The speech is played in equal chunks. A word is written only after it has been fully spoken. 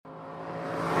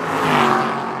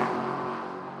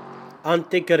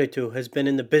Antti Kurittu has been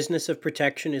in the business of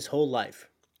protection his whole life,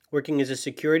 working as a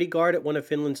security guard at one of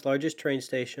Finland's largest train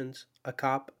stations, a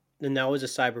cop, and now as a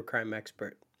cybercrime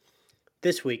expert.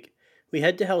 This week, we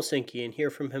head to Helsinki and hear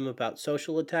from him about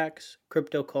social attacks,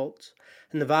 crypto cults,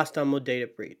 and the Vastaamo data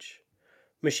breach.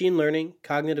 Machine learning,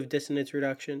 cognitive dissonance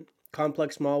reduction,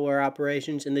 complex malware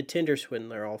operations, and the Tinder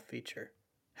Swindler all feature.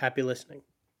 Happy listening.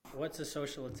 What's a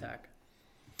social attack?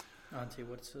 Antti,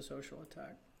 what's a social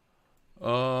attack?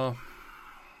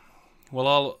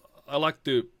 Well, I like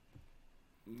to.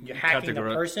 You're hacking the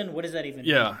person. What does that even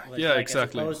mean? Yeah,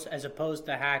 exactly. As opposed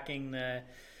to hacking the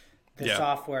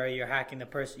software, you're hacking the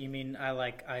person. You mean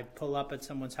I pull up at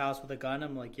someone's house with a gun.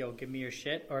 I'm like, yo, give me your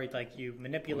shit, or like you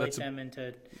manipulate them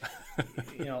into,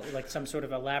 like some sort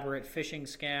of elaborate phishing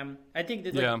scam. I think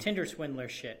that's like Tinder Swindler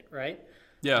shit, right?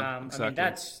 Yeah, exactly. I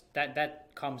mean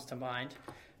that comes to mind.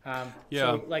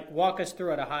 So like walk us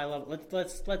through at a high level.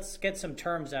 Let's get some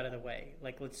terms out of the way.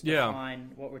 Like let's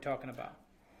define what we're talking about.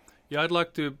 Yeah, I'd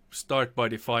like to start by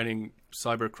defining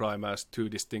cybercrime as two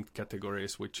distinct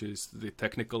categories, which is the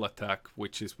technical attack,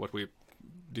 which is what we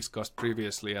discussed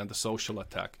previously, and the social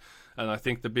attack. And I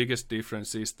think the biggest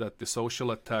difference is that the social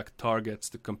attack targets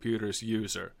the computer's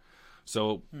user.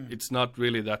 So it's not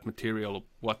really that material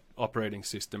what operating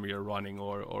system you're running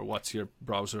or what's your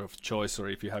browser of choice or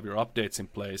if you have your updates in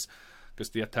place,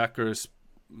 because the attacker's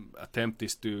attempt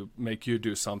is to make you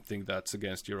do something that's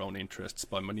against your own interests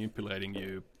by manipulating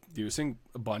you using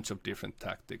a bunch of different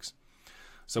tactics.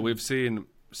 So we've seen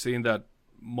that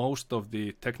most of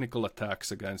the technical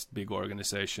attacks against big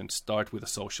organizations start with a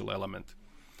social element.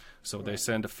 So they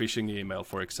send a phishing email,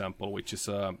 for example, which is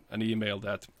an email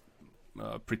that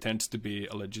pretends to be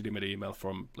a legitimate email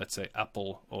from, let's say,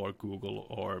 Apple or Google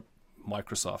or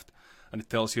Microsoft, and it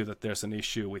tells you that there's an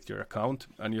issue with your account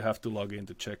and you have to log in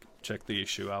to check the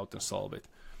issue out and solve it.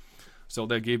 So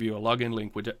they give you a login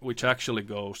link which actually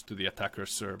goes to the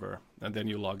attacker's server, and then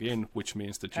you log in, which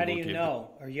means that How do you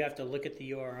know? Or you have to look at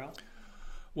the URL?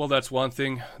 Well, that's one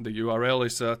thing. The URL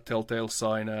is a telltale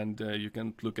sign, and you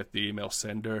can look at the email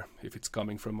sender if it's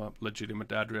coming from a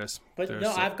legitimate address. But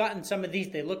I've gotten some of these.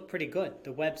 They look pretty good.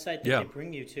 The website that they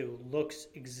bring you to looks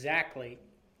exactly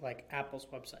like Apple's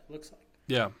website looks like.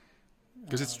 Yeah,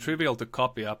 because it's trivial to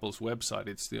copy Apple's website.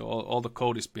 It's all the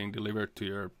code is being delivered to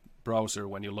your browser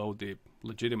when you load the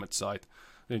legitimate site.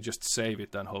 Then you just save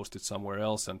it and host it somewhere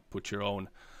else and put your own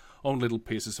little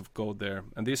pieces of code there.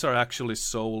 And these are actually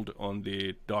sold on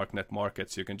the darknet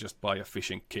markets. You can just buy a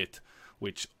phishing kit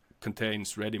which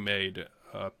contains ready-made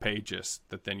pages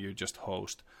that then you just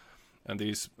host. And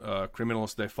these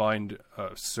criminals, they find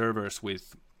servers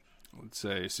with, let's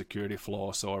say, security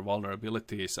flaws or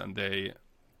vulnerabilities, and they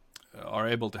are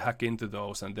able to hack into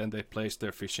those, and then they place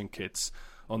their phishing kits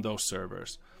on those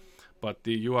servers. But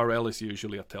the URL is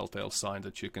usually a telltale sign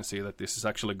that you can see that this is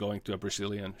actually going to a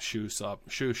Brazilian shoe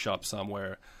shop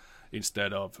somewhere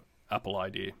instead of Apple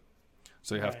ID.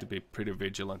 So you have to be pretty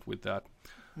vigilant with that.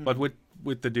 But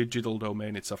with the digital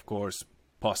domain, it's of course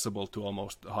possible to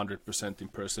almost 100%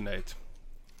 impersonate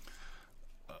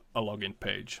a login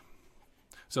page.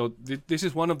 So this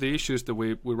is one of the issues that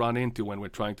we run into when we're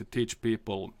trying to teach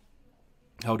people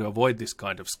how to avoid this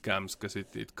kind of scams, because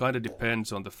it kind of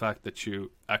depends on the fact that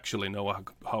you actually know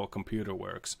how a computer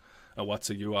works and what's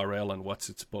a URL and what's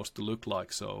it supposed to look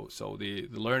like. So the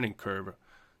learning curve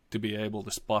to be able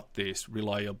to spot these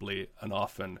reliably and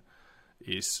often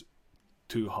is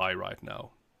too high right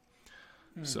now.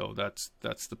 So that's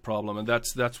the problem, and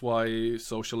that's why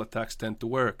social attacks tend to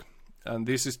work. And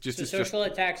this is just social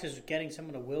attacks is getting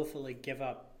someone to willfully give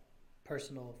up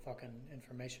personal fucking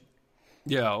information.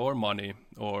 Yeah, or money,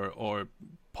 or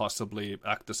possibly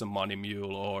act as a money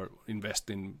mule, or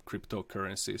invest in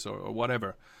cryptocurrencies, or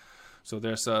whatever. So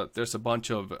there's a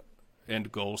bunch of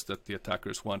end goals that the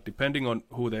attackers want, depending on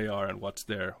who they are and what's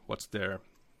their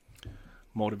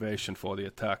motivation for the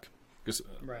attack. Because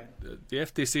the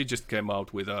FTC just came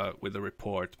out with a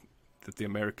report that the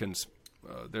Americans,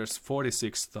 there's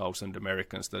 46,000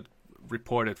 Americans that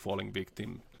reported falling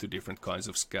victim to different kinds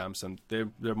of scams, and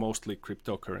they're mostly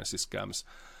cryptocurrency scams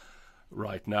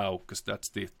right now, because that's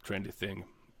the trendy thing,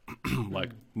 like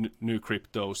new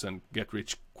cryptos and get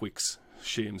rich quick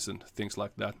schemes and things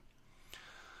like that.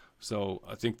 So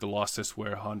I think the losses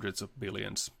were hundreds of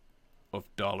billions of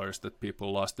dollars that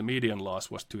people lost. The median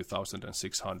loss was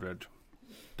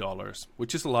 $2,600,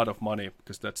 which is a lot of money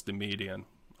because that's the median.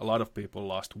 A lot of people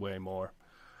lost way more.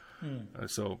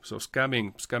 So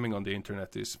scamming on the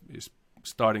internet is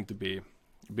starting to be a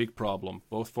big problem,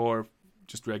 both for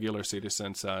just regular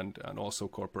citizens and also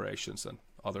corporations and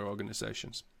other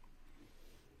organizations.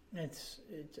 It's.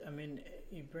 I mean,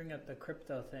 you bring up the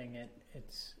crypto thing.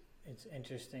 It's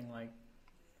interesting. Like,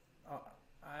 uh,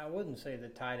 I wouldn't say the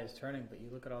tide is turning, but you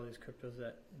look at all these cryptos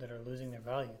that are losing their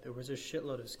value. There was a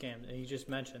shitload of scams, and you just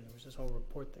mentioned there was this whole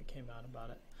report that came out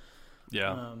about it.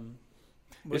 Yeah.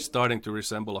 It's starting to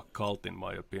resemble a cult, in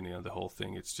my opinion. The whole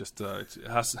thing. It's just it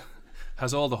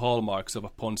has all the hallmarks of a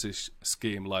Ponzi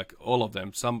scheme, like all of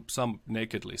them. Some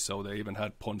nakedly, so they even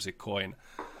had Ponzi coin,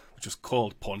 which was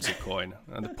called Ponzi coin.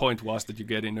 And the point was that you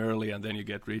get in early and then you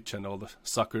get rich, and all the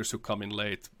suckers who come in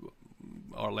late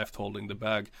are left holding the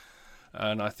bag.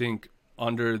 And I think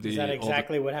under the... Is that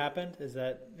exactly what happened? Is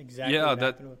that exactly what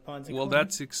happened with Ponzi well, coin?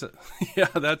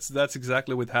 that's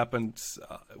exactly what happened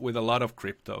with a lot of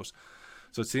cryptos.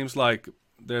 So it seems like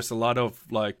there's a lot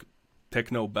of like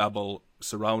techno babble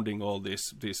surrounding all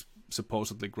this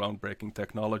supposedly groundbreaking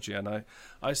technology, and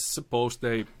I suppose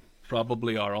they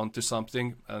probably are onto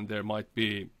something, and there might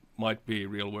be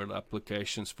real world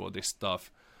applications for this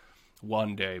stuff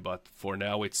one day. But for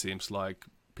now, it seems like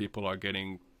people are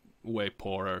getting way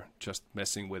poorer just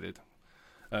messing with it,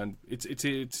 and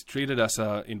it's treated as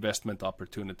an investment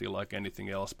opportunity like anything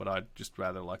else. But I'd just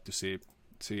rather like to see it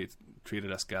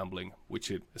treated as gambling,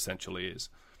 which it essentially is.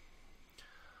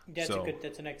 That's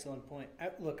an excellent point.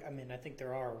 Look, I mean, I think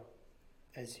there are,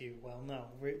 as you well know,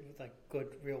 like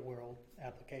good real world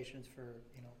applications for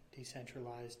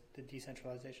the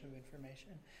decentralization of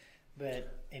information,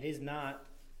 but it is not.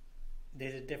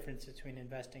 There's a difference between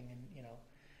investing in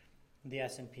the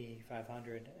S&P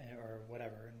 500 or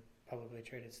whatever, and publicly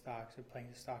traded stocks, or playing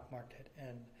the stock market,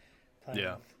 and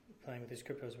playing with these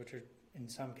cryptos, which are in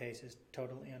some cases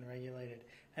totally unregulated.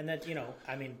 And that,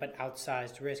 but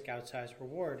outsized risk, outsized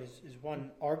reward is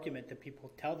one argument that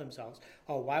people tell themselves.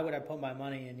 Oh, why would I put my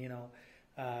money in,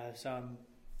 some,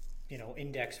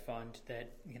 index fund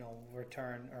that,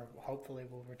 return, or hopefully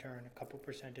will return a couple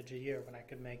percentage a year, when I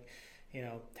could make,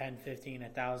 10, 15,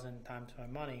 1,000 times my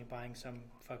money buying some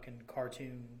fucking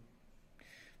cartoon,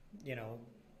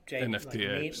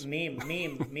 NFT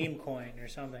like meme coin or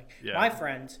something. Yeah. My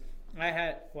friends,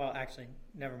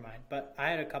 never mind. But I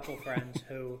had a couple friends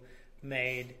who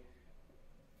made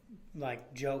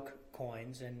like joke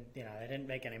coins, and they didn't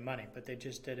make any money, but they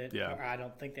just did it. Yeah. Or I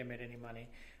don't think they made any money,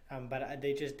 but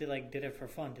they just did it for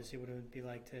fun, to see what it would be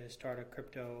like to start a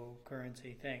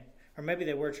cryptocurrency thing, or maybe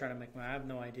they were trying to make money. I have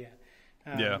no idea.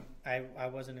 I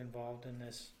wasn't involved in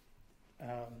this.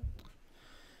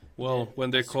 Well,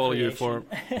 when they call you for,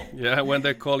 when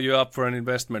they call you up for an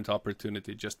investment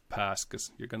opportunity, just pass,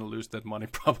 because you're going to lose that money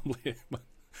probably.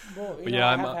 Well,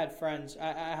 I have had friends.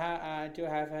 I do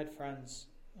have had friends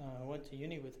who went to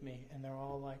uni with me, and they're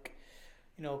all like,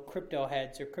 crypto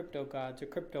heads or crypto gods or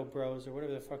crypto bros or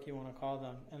whatever the fuck you want to call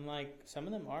them. And like, some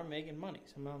of them are making money.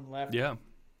 Some of them left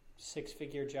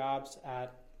six-figure jobs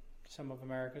at some of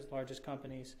America's largest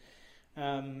companies.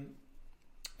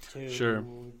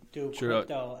 To do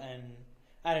crypto, and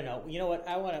I don't know. You know what?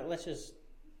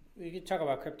 We could talk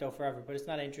about crypto forever, but it's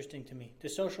not interesting to me. The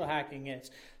social hacking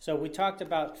is. So we talked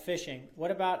about phishing.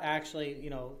 What about actually,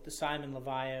 the Simon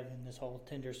Levayev and this whole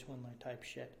Tinder Swindler type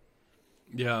shit?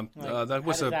 Yeah, Like, that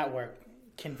was how does that work?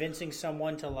 Convincing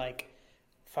someone to like,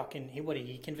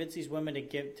 he convinced these women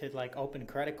to open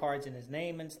credit cards in his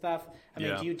name and stuff. I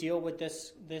mean, do you deal with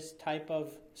this type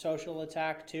of social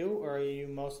attack too, or are you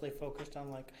mostly focused on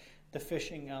like the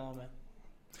phishing element?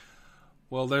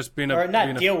 Well, there's been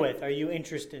Are you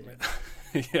interested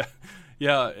in?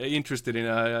 Interested in.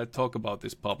 I talk about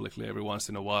this publicly every once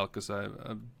in a while, because I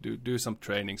do some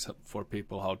trainings for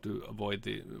people how to avoid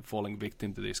falling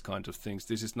victim to these kinds of things.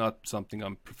 This is not something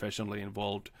I'm professionally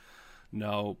involved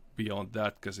now beyond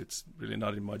that, because it's really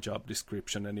not in my job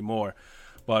description anymore.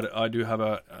 But I do have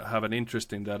an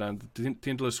interest in that, and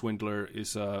Tinder Swindler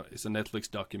is a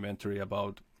Netflix documentary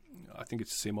about, I think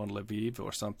it's Simon Leviev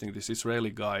or something, this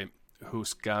Israeli guy who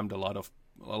scammed a lot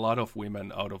of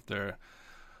women out of their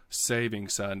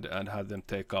savings and had them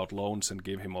take out loans and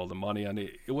give him all the money. And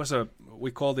it was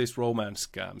we call these romance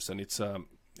scams, and it's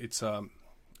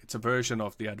a version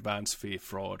of the advance fee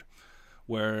fraud,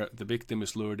 where the victim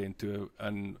is lured into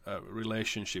a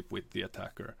relationship with the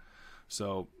attacker.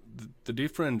 So the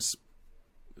difference,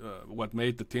 what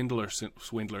made the Tinder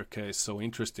Swindler case so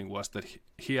interesting, was that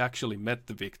he actually met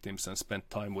the victims and spent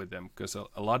time with them, because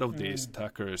a lot of these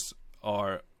attackers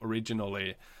are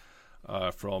originally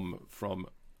from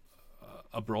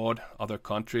abroad, other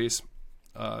countries.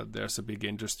 There's a big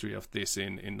industry of this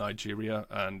in Nigeria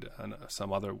and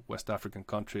some other West African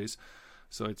countries.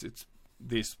 So it's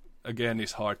this again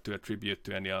is hard to attribute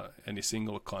to any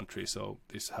single country. So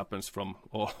this happens from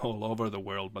all over the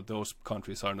world, but those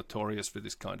countries are notorious for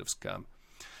this kind of scam.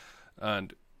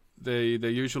 And they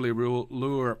usually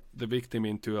lure the victim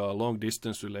into a long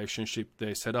distance relationship.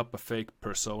 They set up a fake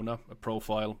persona, a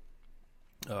profile.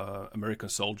 American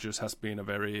soldiers has been a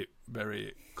very,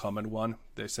 very common one.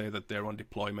 They say that they're on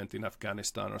deployment in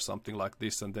Afghanistan or something like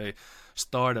this, and they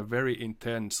start a very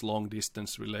intense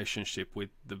long-distance relationship with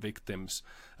the victims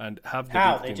and have the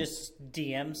How? victim... They just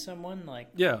DM someone?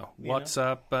 Yeah,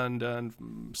 WhatsApp and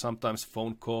sometimes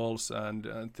phone calls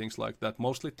and things like that,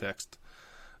 mostly text,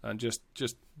 and just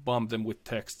bomb them with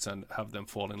texts and have them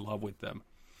fall in love with them.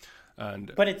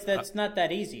 But that's not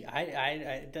that easy.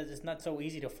 It's not so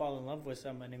easy to fall in love with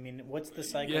someone. I mean, what's the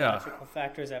psychological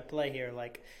factors at play here?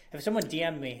 Like, if someone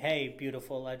DM'd me, "Hey,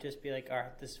 beautiful," I'd just be like, "All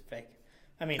right, this is fake."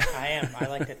 I mean, I am. I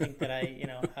like to think that I,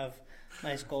 have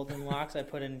nice golden locks. I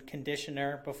put in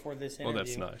conditioner before this interview. Oh,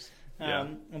 that's nice. Yeah.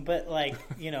 But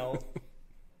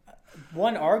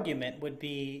one argument would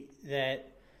be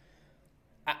that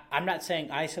I'm not saying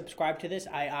I subscribe to this.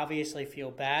 I obviously feel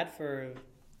bad for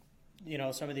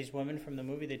some of these women from the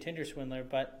movie The Tinder Swindler,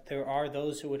 but there are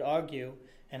those who would argue,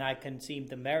 and I concede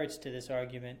the merits to this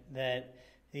argument, that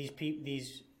these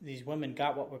women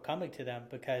got what were coming to them,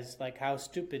 because how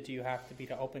stupid do you have to be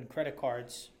to open credit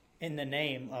cards in the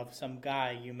name of some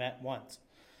guy you met once?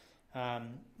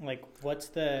 What's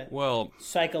the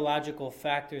psychological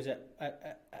factors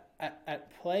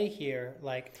at play here?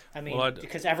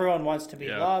 Because everyone wants to be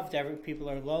loved, people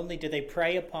are lonely. Do they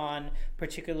prey upon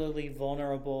particularly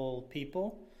vulnerable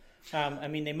people?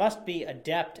 They must be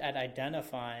adept at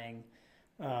identifying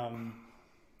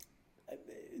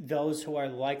those who are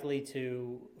likely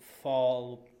to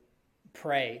fall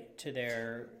prey to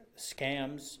their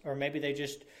scams, or maybe they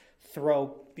just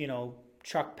throw,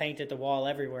 chuck paint at the wall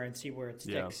everywhere and see where it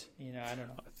sticks. I don't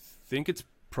know. I think it's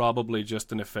probably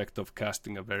just an effect of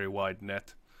casting a very wide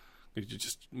net. If you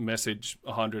just message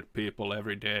 100 people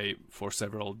every day for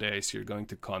several days, you're going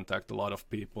to contact a lot of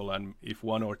people, and if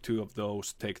one or two of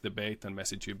those take the bait and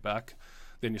message you back,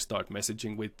 then you start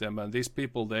messaging with them. And these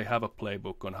people, they have a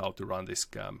playbook on how to run this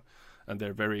scam, and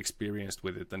they're very experienced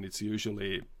with it. And it's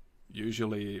usually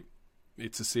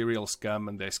it's a serial scam,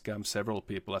 and they scam several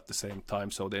people at the same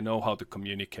time, so they know how to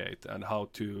communicate and how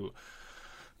to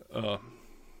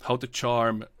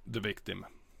charm the victim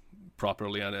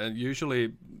properly. And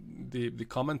usually the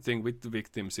common thing with the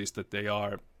victims is that they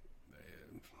are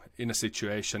in a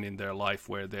situation in their life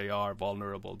where they are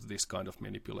vulnerable to this kind of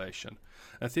manipulation.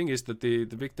 And the thing is that the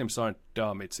victims aren't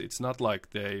dumb. It's not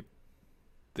like they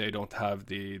don't have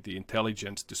the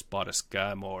intelligence to spot a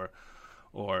scam, or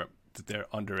that they're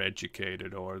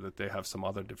undereducated, or that they have some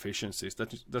other deficiencies.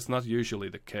 That's not usually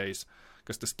the case,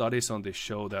 because the studies on this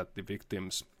show that the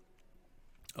victims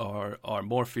are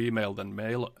more female than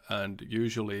male, and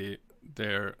usually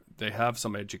they have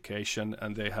some education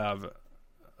and they have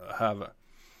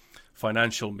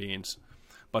financial means,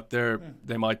 but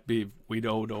they might be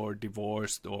widowed or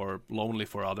divorced or lonely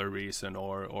for other reason,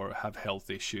 or have health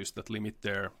issues that limit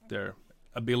their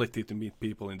ability to meet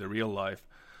people in the real life.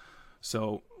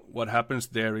 So what happens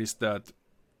there is that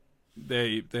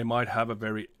they might have a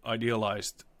very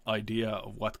idealized idea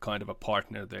of what kind of a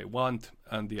partner they want,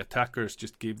 and the attackers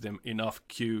just give them enough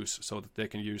cues so that they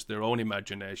can use their own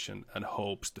imagination and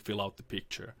hopes to fill out the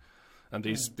picture. And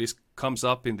this comes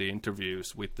up in the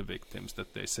interviews with the victims,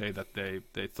 that they say that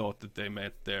they thought that they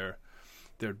met their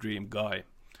dream guy,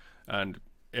 and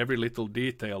every little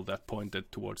detail that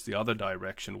pointed towards the other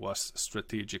direction was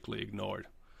strategically ignored.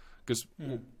 Because,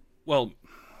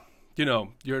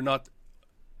 you're not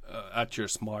at your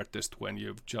smartest when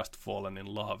you've just fallen in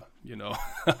love.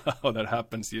 How that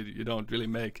happens. You don't really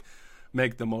make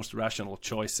the most rational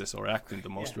choices or act in the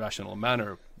most rational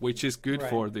manner, which is good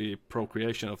for the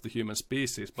procreation of the human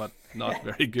species, but not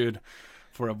very good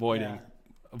for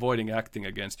avoiding acting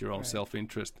against your own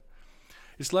self-interest.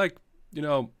 It's like,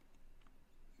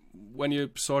 when you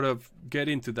sort of get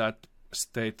into that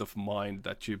state of mind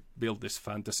that you build this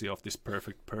fantasy of this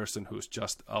perfect person who's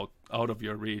just out of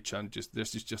your reach, and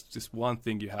there's just this one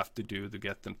thing you have to do to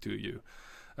get them to you,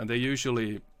 and they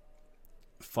usually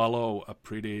follow a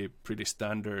pretty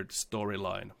standard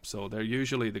storyline. So they're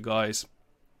usually the guys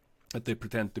that they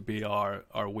pretend to be are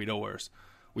widowers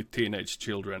with teenage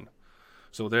children.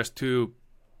 So there's two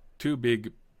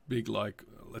big like,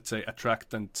 let's say,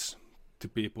 attractants to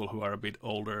people who are a bit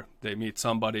older. They meet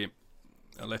somebody,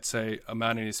 let's say a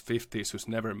man in his 50s who's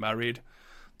never married.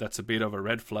 That's a bit of a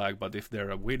red flag. But if they're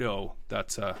a widow,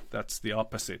 that's the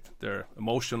opposite. They're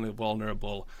emotionally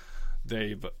vulnerable.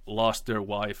 They've lost their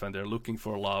wife and they're looking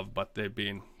for love, but they've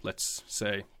been, let's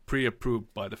say,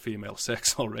 pre-approved by the female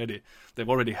sex already. They've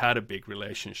already had a big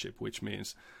relationship, which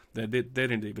means They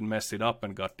didn't even mess it up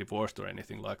and got divorced or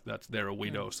anything like that. They're a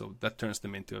widow, so that turns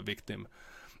them into a victim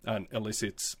and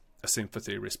elicits a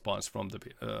sympathy response from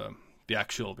the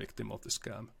actual victim of the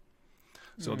scam.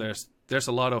 So there's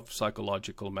a lot of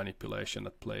psychological manipulation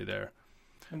at play there.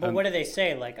 But what do they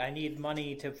say? Like, I need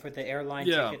money for the airline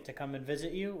ticket to come and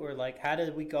visit you? Or like, how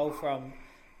did we go from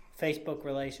Facebook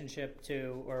relationship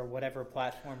to, or whatever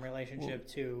platform relationship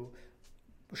to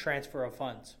transfer of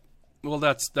funds? Well,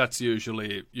 that's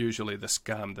usually the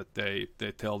scam, that they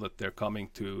tell that they're coming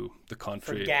to the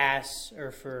country for gas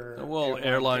or for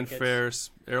airline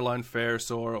fares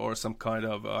or some kind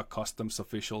of customs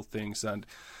official things, and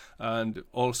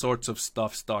all sorts of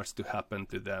stuff starts to happen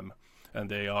to them,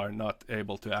 and they are not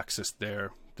able to access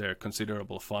their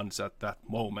considerable funds at that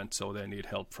moment, so they need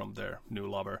help from their new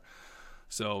lover.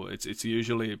 So it's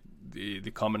usually the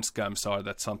common scams are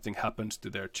that something happens to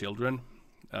their children,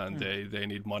 and they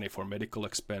need money for medical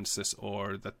expenses,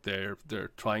 or that they're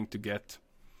trying to get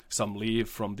some leave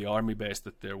from the army base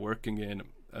that they're working in,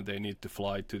 and they need to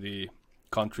fly to the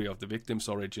country of the victim's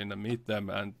origin and meet them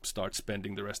and start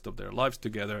spending the rest of their lives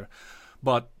together.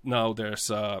 But now there's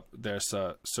a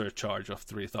surcharge of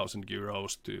 3,000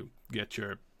 euros to get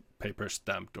your paper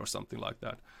stamped or something like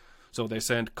that. So they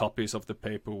send copies of the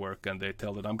paperwork, and they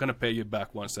tell that I'm going to pay you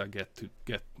back once I get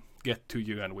to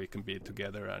you and we can be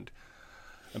together. And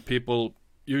people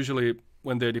usually,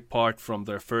 when they depart from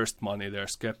their first money, they're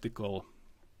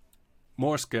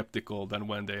more skeptical than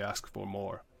when they ask for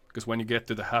more. Because when you get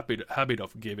to the habit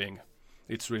of giving,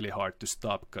 it's really hard to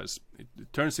stop, because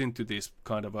it turns into this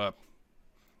kind of a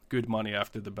good money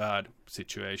after the bad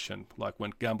situation, like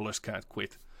when gamblers can't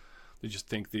quit. They just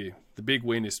think the big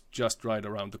win is just right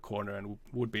around the corner and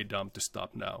would be dumb to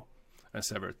stop now and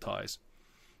sever ties.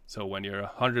 So when you're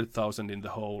 100,000 in the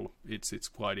hole, it's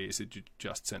quite easy to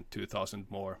just send 2,000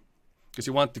 more, because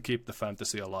you want to keep the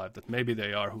fantasy alive that maybe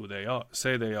they are who they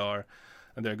say they are,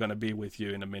 and they're going to be with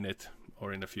you in a minute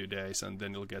or in a few days, and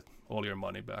then you'll get all your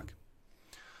money back.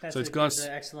 That's an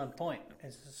excellent point.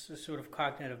 It's a sort of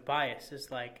cognitive bias. It's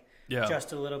like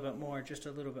just a little bit more, just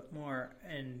a little bit more.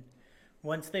 And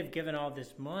once they've given all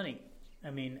this money,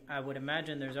 I mean, I would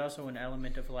imagine there's also an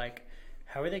element of like,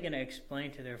 how are they going to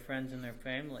explain to their friends and their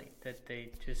family that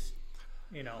they just,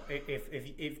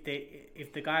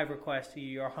 if the guy requests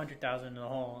you're 100,000 in the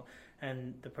hole,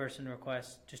 and the person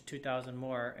requests just 2,000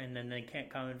 more, and then they can't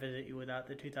come and visit you without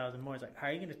the 2,000 more. It's like, how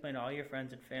are you going to explain to all your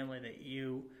friends and family that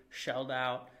you shelled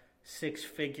out 6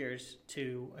 figures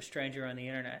to a stranger on the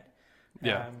internet?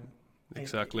 Yeah,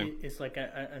 exactly. It's like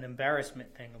an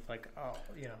embarrassment thing of like,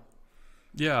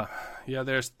 Yeah,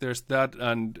 there's that,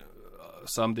 and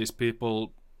some of these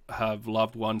people have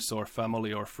loved ones or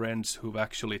family or friends who've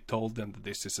actually told them that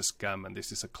this is a scam and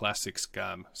this is a classic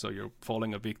scam. So you're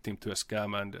falling a victim to a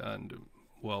scam, and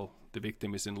well, the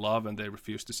victim is in love and they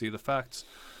refuse to see the facts,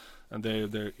 and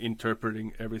they're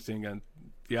interpreting everything, and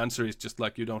the answer is just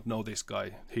like, you don't know this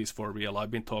guy, he's for real,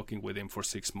 I've been talking with him for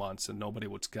 6 months and nobody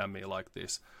would scam me like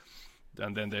this.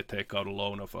 And then they take out a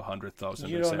loan of 100,000.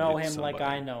 You don't know him like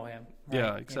I know him. Right?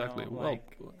 Yeah, exactly.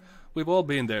 We've all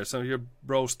been there. So your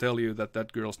bros tell you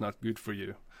that girl's not good for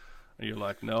you, and you're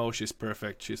like, no, she's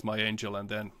perfect, she's my angel. And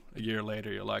then a year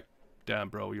later, you're like, damn,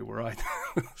 bro, you were right.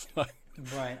 Like,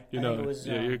 right. It was,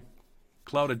 you're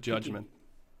clouded judgment.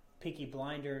 Peaky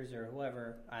Blinders or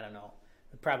whoever, I don't know,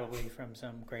 probably from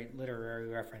some great literary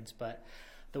reference, but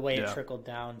the way it trickled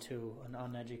down to an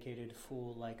uneducated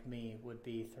fool like me would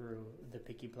be through the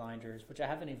Peaky Blinders, which I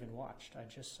haven't even watched. I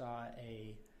just saw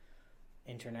a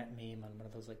internet meme on one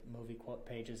of those like movie quote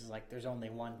pages. Is like, there's only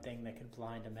one thing that could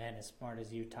blind a man as smart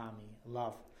as you, Tommy: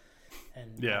 love.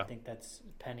 And I think that's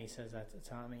Penny says that to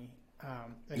Tommy.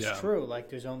 It's true. Like,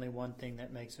 there's only one thing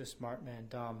that makes a smart man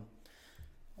dumb: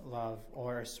 love,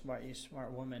 or a smart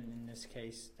woman in this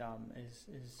case dumb is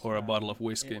or a bottle of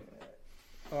whiskey.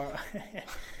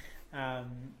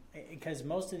 Because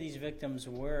most of these victims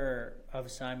were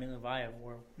of Simon Levayev,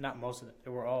 were not most of them,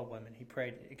 they were all women. He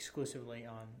preyed exclusively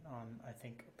on I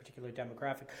think a particular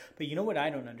demographic. But you know what I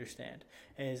don't understand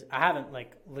is, I haven't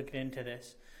like looked into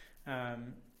this,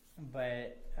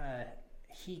 but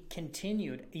he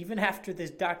continued even after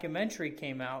this documentary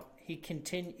came out. He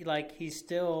continued, like, he's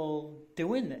still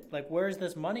doing it. Like, where is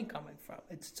this money coming from?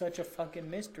 It's such a fucking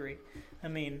mystery. I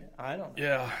mean, I don't know.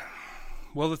 Yeah.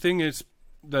 Well, the thing is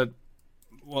that,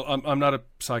 well, I'm not a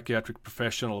psychiatric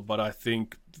professional, but I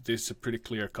think this is a pretty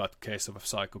clear-cut case of a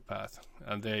psychopath,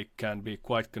 and they can be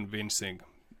quite convincing.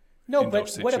 No,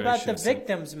 but what about the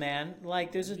victims, man?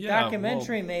 Like, there's a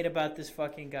documentary made about this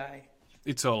fucking guy.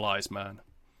 It's all lies, man.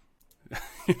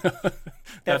 You know,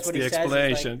 that's what the he says.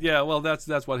 explanation. Like, Yeah, well,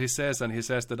 that's what he says, and he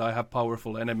says that I have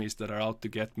powerful enemies that are out to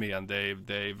get me, and they've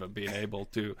been able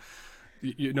to.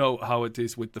 You know how it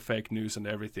is with the fake news and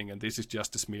everything, and this is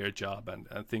just a smear job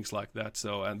and things like that.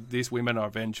 So, and these women are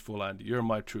vengeful, and you're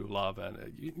my true love,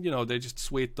 and you know, they just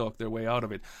sweet talk their way out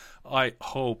of it. I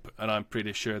hope, and I'm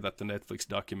pretty sure that the Netflix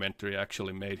documentary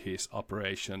actually made his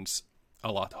operations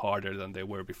a lot harder than they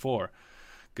were before,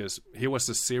 because he was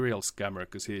a serial scammer,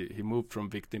 because he moved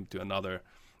from victim to another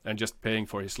and just paying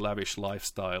for his lavish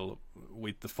lifestyle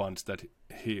with the funds that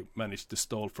he managed to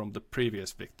steal from the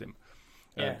previous victim.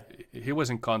 yeah. He was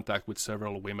in contact with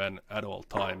several women at all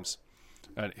times,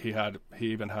 and he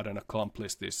even had an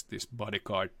accomplice, this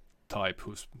bodyguard type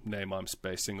whose name I'm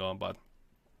spacing on, but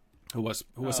who was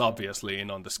obviously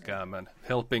in on the scam and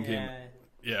helping him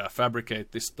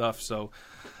fabricate this stuff. So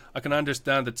I can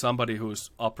understand that somebody who's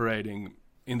operating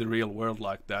in the real world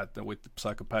like that and with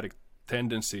psychopathic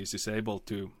tendencies is able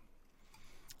to,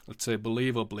 let's say,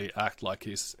 believably act like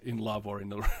he's in love or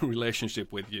in a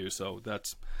relationship with you. So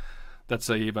that's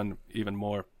a even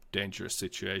more dangerous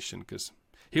situation, because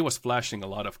he was flashing a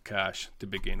lot of cash to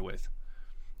begin with.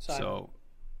 So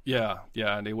yeah,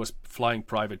 and he was flying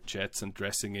private jets and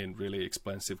dressing in really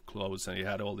expensive clothes, and he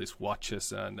had all these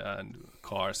watches and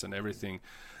cars and everything.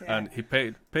 Yeah. And he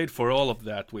paid for all of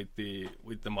that with the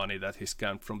money that he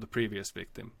scammed from the previous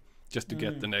victim, just to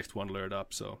get the next one lured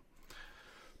up. So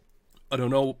I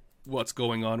don't know what's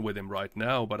going on with him right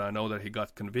now, but I know that he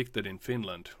got convicted in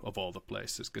Finland, of all the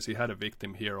places, because he had a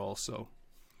victim here also.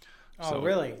 Oh,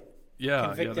 really? Yeah.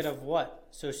 Convicted of what?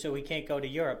 So he can't go to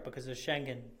Europe because of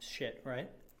Schengen shit, right?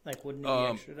 Like, wouldn't he be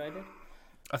extradited?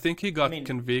 I think he got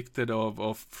convicted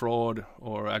of fraud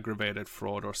or aggravated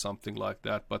fraud or something like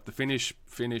that. But the Finnish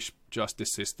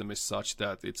justice system is such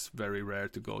that it's very rare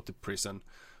to go to prison.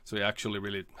 So you actually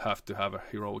really have to have a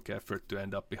heroic effort to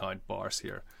end up behind bars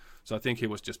here. So I think he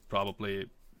was just probably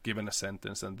given a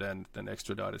sentence and then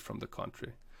extradited from the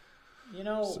country. You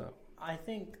know, I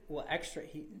think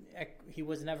he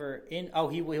was never in. Oh,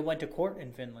 he went to court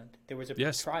in Finland. There was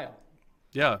a trial.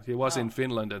 Yeah, he was in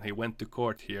Finland, and he went to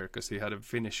court here because he had a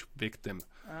Finnish victim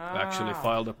who actually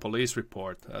filed a police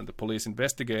report, and the police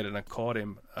investigated and caught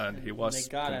him, and he was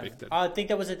convicted. I think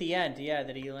that was at the end. Yeah,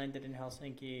 that he landed in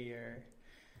Helsinki, or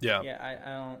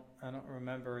I don't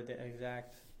remember the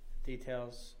exact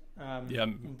details. Me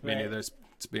neither.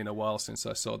 It's been a while since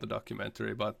I saw the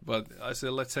documentary, but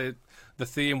let's say the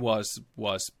theme was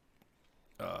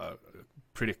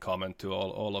pretty common to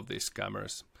all of these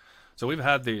scammers. So we've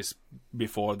had these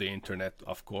before the internet,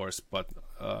 of course, but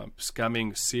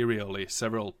scamming serially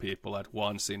several people at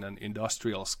once in an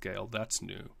industrial scale, that's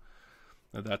new.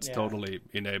 That's totally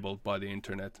enabled by the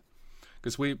internet.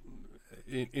 Because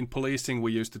in policing,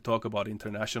 we used to talk about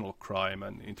international crime,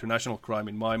 and international crime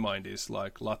in my mind is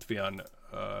like Latvian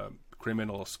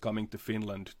criminals coming to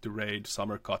Finland to raid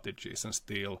summer cottages and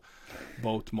steal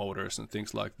boat motors and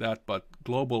things like that. But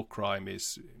global crime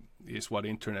is what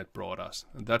internet brought us,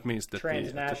 and that means that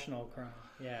transnational crime.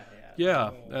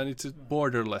 And it's a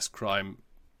borderless crime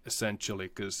essentially,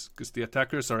 because the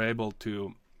attackers are able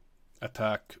to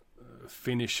attack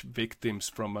Finnish victims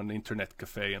from an internet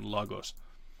cafe in Lagos.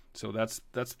 So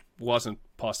that wasn't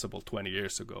possible 20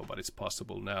 years ago, but it's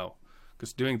possible now.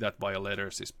 Because doing that via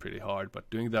letters is pretty hard, but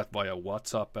doing that via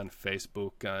WhatsApp and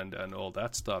Facebook and all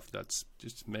that stuff, that's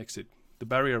just makes it, the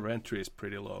barrier of entry is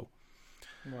pretty low.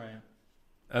 Right.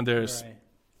 And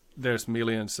there's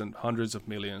millions and hundreds of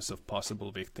millions of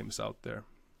possible victims out there.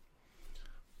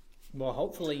 Well,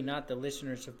 hopefully not the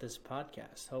listeners of this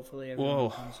podcast. Hopefully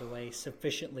everyone comes away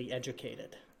sufficiently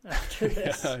educated after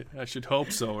this. Yeah, I should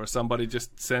hope so. Or somebody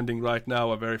just sending right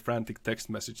now a very frantic text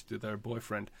message to their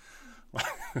boyfriend.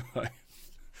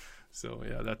 So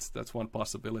yeah, that's one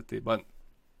possibility. But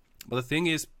the thing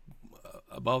is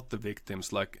about the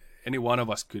victims, like any one of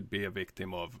us could be a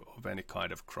victim of any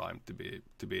kind of crime, to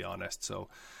be honest. So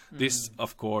this,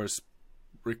 of course,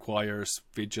 requires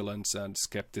vigilance and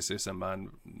skepticism,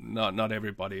 and not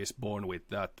everybody is born with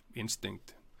that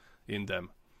instinct in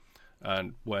them.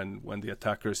 And when the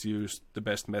attackers use the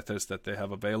best methods that they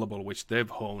have available, which they've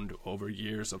honed over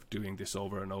years of doing this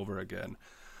over and over again,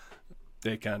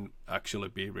 they can actually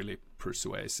be really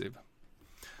persuasive.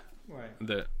 Right.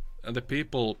 And the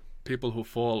people who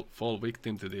fall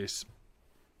victim to this,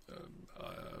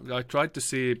 I tried to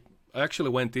see. I actually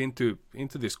went into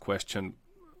this question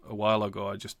a while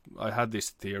ago. I had this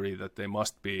theory that they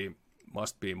must be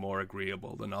more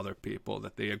agreeable than other people,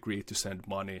 that they agree to send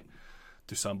money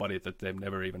to somebody that they've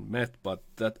never even met, but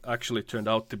that actually turned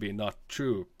out to be not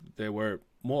true. They were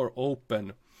more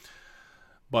open,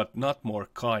 but not more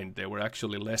kind. They were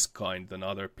actually less kind than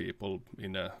other people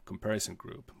in a comparison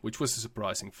group, which was a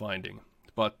surprising finding.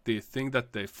 But the thing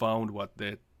that they found,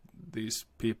 these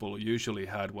people usually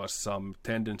had, was some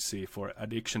tendency for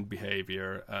addiction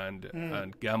behavior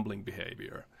and gambling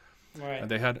behavior. Right.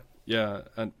 And they had,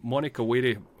 and Monica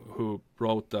Whitty, who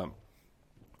wrote,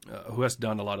 who has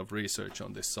done a lot of research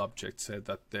on this subject, said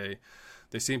that they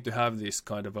seem to have this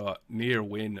kind of a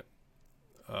near-win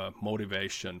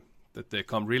motivation, that they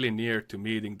come really near to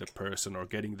meeting the person or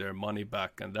getting their money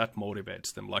back, and that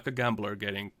motivates them, like a gambler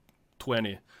getting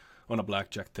 20 on a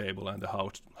blackjack table and the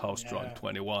house drawing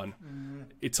 21.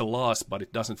 It's a loss, but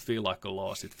it doesn't feel like a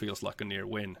loss. It feels like a near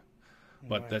win.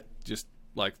 But that just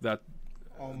like that,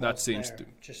 Almost that seems there.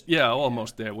 to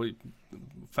almost there.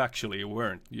 Factually you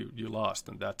weren't. You lost,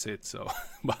 and that's it. So,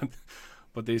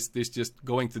 but this just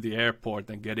going to the airport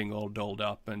and getting all dolled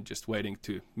up and just waiting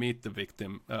to meet the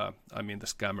victim. The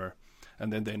scammer,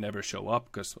 and then they never show up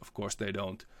because of course they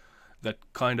don't. That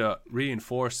kind of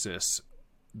reinforces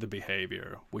the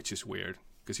behavior, which is weird,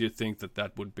 because you'd think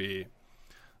that would be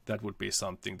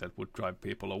something that would drive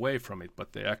people away from it,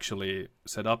 but they actually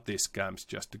set up these scams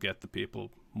just to get the people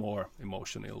more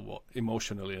emotionally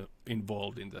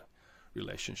involved in the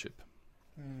relationship.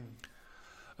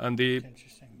 And the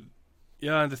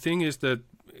thing is that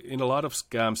in a lot of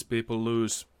scams people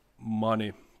lose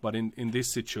money, but in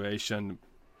this situation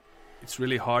it's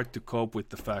really hard to cope with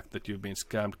the fact that you've been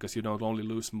scammed, because you don't only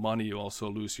lose money, you also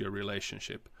lose your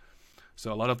relationship.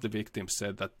 So a lot of the victims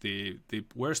said that the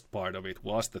worst part of it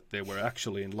was that they were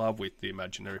actually in love with the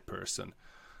imaginary person,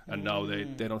 and now they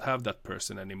don't have that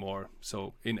person anymore.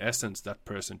 So in essence, that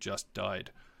person just died.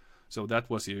 So that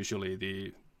was usually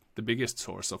the biggest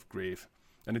source of grief,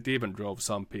 and it even drove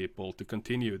some people to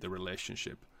continue the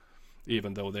relationship,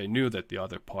 even though they knew that the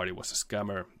other party was a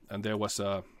scammer. And there was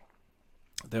a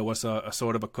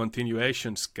sort of a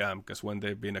continuation scam, because when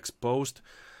they've been exposed,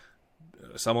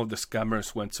 some of the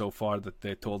scammers went so far that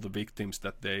they told the victims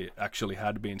that they actually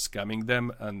had been scamming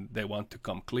them and they want to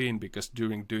come clean, because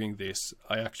during doing this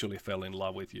I actually fell in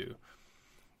love with you.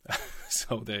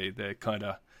 So they kind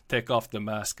of take off the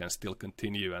mask and still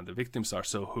continue, and the victims are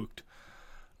so hooked.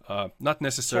 Not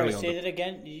necessarily. Sorry, say that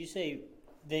again. Did you say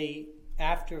they,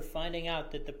 after finding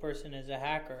out that the person is a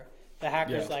hacker, the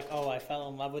hacker's like, oh, I fell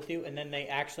in love with you, and then they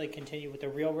actually continue with a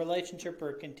real relationship,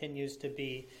 or it continues to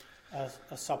be a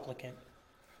supplicant?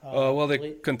 Well,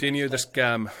 they continue the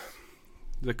scam.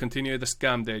 They continue the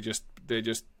scam. They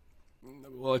just.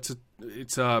 Well,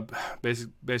 it's a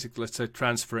basic, let's say,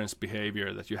 transference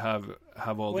behavior, that you have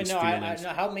all these feelings.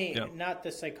 Help me. Yeah. Not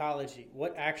the psychology.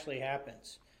 What actually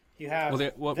happens? You have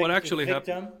what actually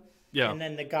victim, yeah, and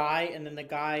then the guy,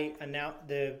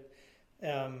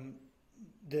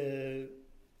 the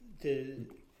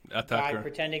attacker. guy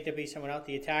pretending to be someone else.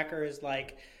 The attacker is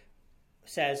like,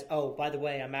 says, "Oh, by the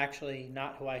way, I'm actually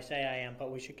not who I say I am,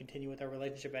 but we should continue with our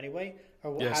relationship anyway."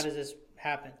 Or yes. How does this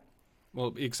happen?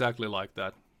 Well, exactly like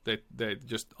that. They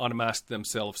just unmask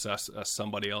themselves as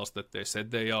somebody else that they said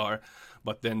they are,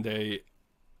 but then they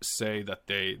say that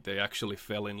they actually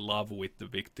fell in love with the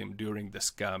victim during the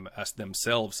scam as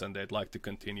themselves, and they'd like to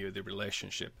continue the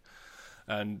relationship.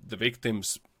 And the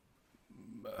victims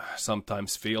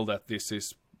sometimes feel that this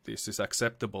is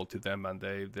acceptable to them, and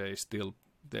they still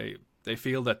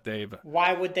feel that they've.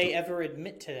 Why would they ever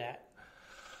admit to that?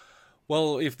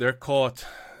 Well, if they're caught,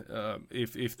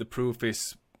 if the proof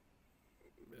is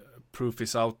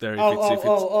out there.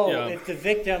 If the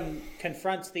victim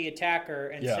confronts the attacker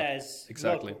and says,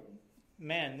 exactly. Look,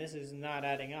 man, this is not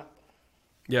adding up.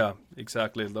 Yeah,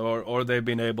 exactly. Or they've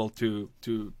been able to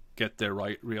get their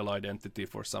real identity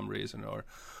for some reason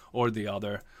or the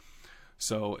other.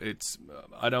 So it's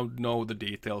I don't know the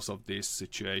details of these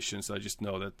situations. I just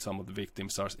know that some of the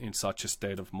victims are in such a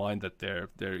state of mind that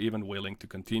they're even willing to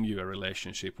continue a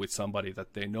relationship with somebody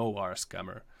that they know are a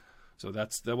scammer. So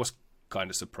that was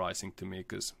kind of surprising to me,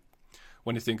 because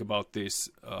when you think about this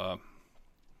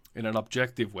in an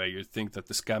objective way, you think that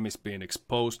the scam is being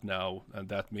exposed now, and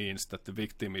that means that the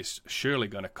victim is surely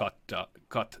going to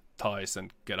cut ties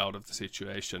and get out of the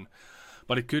situation.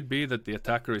 But it could be that the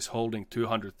attacker is holding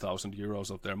 200,000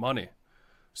 euros of their money.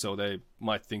 So they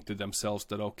might think to themselves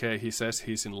that, okay, he says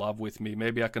he's in love with me,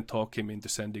 maybe I can talk him into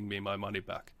sending me my money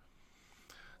back.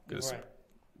 Right.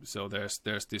 So there's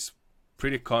this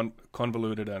pretty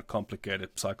convoluted and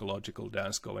complicated psychological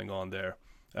dance going on there.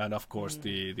 And of course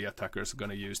the attackers are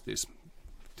going to use this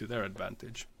to their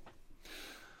advantage.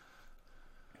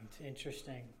 It's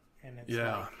interesting, and it's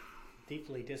like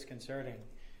deeply disconcerting.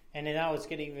 And now it's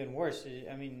getting even worse.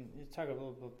 I mean, let's talk a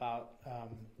little bit about,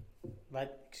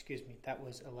 that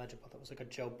was illegible. That was like a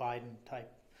Joe Biden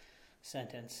type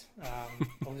sentence. I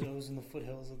was in the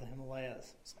foothills of the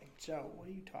Himalayas. It's like, Joe, what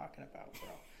are you talking about,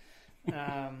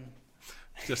 bro?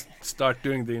 Just start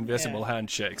doing the invisible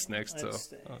handshakes next.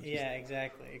 Yeah,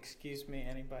 exactly. Excuse me,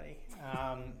 anybody.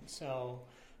 So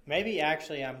maybe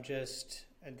actually I'm just,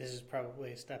 this is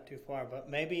probably a step too far, but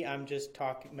maybe I'm just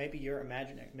talking, maybe you're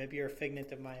imagining, maybe you're a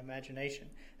figment of my imagination,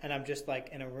 and I'm just like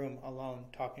in a room alone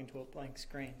talking to a blank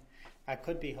screen. I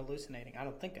could be hallucinating. I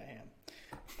don't think I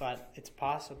am, but it's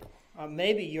possible.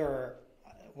 Maybe you're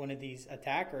one of these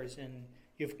attackers and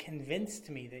you've convinced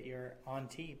me that you're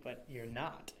Antti, but you're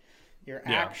not. You're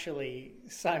actually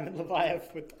Simon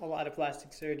Leviath with a lot of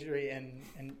plastic surgery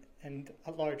and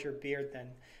a larger beard than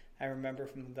I remember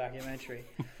from the documentary.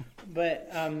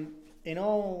 But in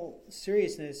all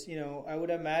seriousness, I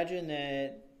would imagine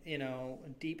that,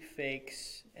 deep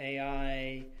fakes,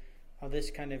 AI, all this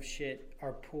kind of shit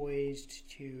are poised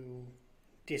to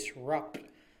disrupt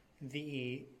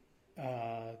the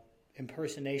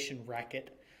impersonation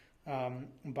racket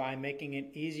by making it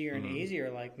easier and easier.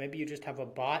 Like maybe you just have a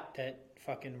bot that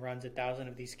fucking runs 1,000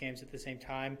 of these scams at the same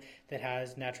time that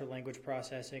has natural language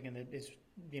processing and that is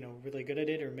really good at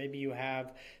it, or maybe you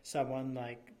have someone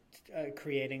like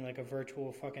creating like a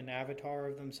virtual fucking avatar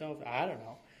of themselves. I don't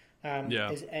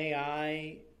know. Is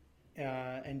AI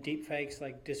and deepfakes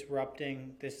like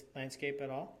disrupting this landscape at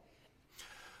all?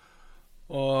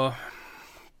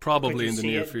 Probably in the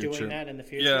near future. Doing that in the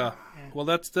future? Yeah. Well,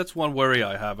 that's one worry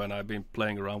I have, and I've been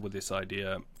playing around with this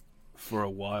idea for a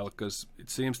while because it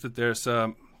seems that there's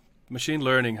machine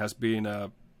learning has been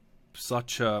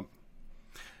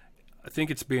I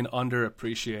think it's been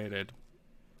underappreciated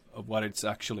of what it's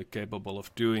actually capable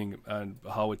of doing and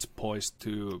how it's poised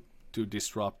to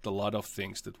disrupt a lot of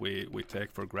things that we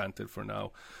take for granted for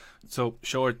now. So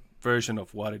short version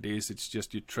of what it is, it's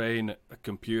just you train a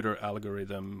computer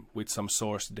algorithm with some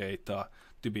source data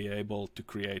to be able to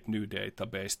create new data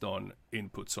based on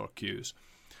inputs or cues.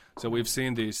 So we've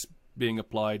seen this being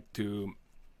applied to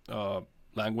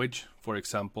language. For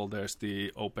example, there's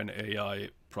the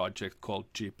OpenAI project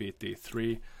called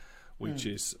GPT-3, which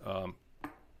is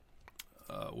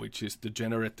the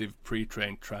generative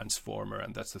pre-trained transformer,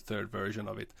 and that's the third version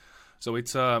of it. So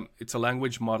it's a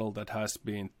language model that has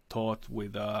been taught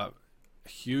with a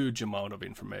huge amount of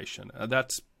information.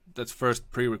 That's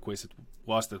first prerequisite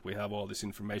was that we have all this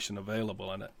information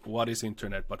available. And what is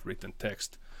internet but written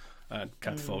text and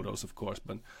cat photos, of course,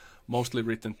 but mostly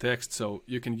written text. So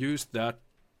you can use that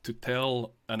to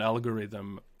tell an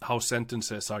algorithm how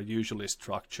sentences are usually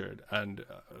structured, and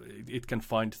it can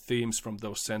find themes from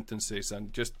those sentences,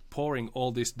 and just pouring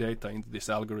all this data into this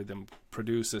algorithm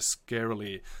produces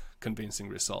scarily convincing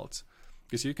results.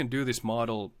 Because you can do this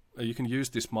model, you can use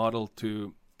this model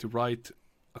to write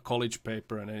a college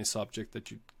paper on any subject that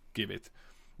you give it.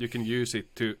 You can use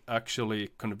it to actually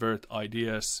convert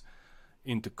ideas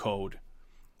into code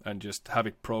and just have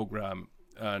it program.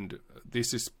 And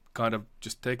this is kind of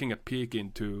just taking a peek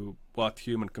into what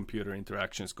human-computer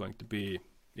interaction is going to be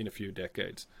in a few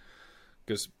decades.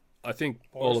 Because I think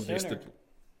all of this...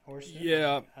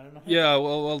 Yeah, I don't know. Yeah.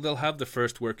 Well, they'll have the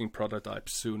first working prototype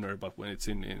sooner, but when it's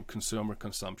in consumer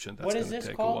consumption, that's going to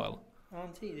take a while.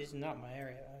 Antti, this is not my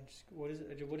area. What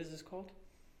is this called?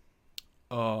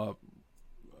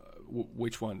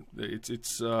 Which one?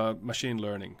 It's machine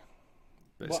learning,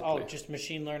 basically. Well, just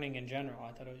machine learning in general.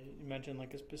 I thought you mentioned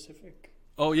like a specific.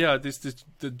 Oh yeah, this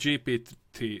the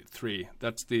GPT-3.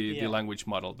 That's the language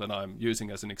model that I'm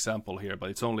using as an example here, but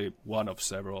it's only one of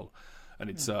several, and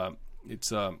it's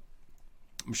a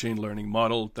machine learning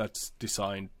model that's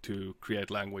designed to create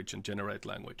language and generate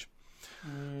language.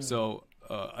 So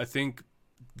I think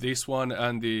this one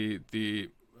and the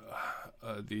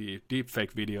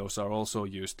deepfake videos are also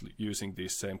using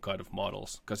these same kind of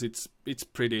models, because it's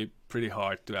pretty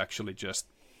hard to actually just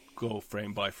go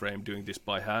frame by frame doing this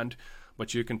by hand.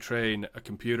 But you can train a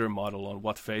computer model on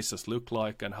what faces look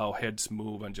like and how heads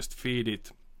move, and just feed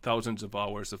it thousands of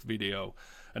hours of video,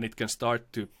 and it can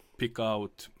start to pick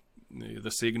out the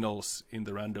signals in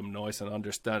the random noise and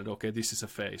understand, okay, this is a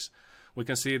face. We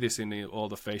can see this in all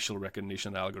the facial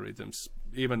recognition algorithms.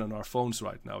 Even on our phones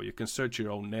right now, you can search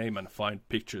your own name and find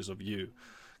pictures of you,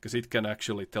 because it can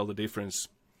actually tell the difference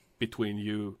between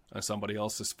you and somebody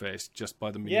else's face just by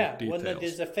the mere details. Yeah,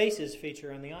 there's a faces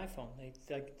feature on the iPhone. They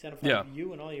identify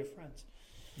you and all your friends.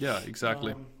 Yeah,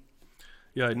 exactly.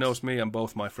 It knows me and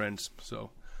both my friends.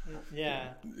 So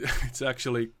yeah, it's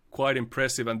actually quite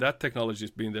impressive, and that technology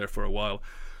has been there for a while.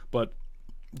 But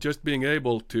just being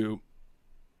able to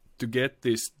get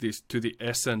this to the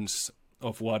essence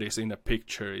of what is in a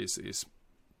picture is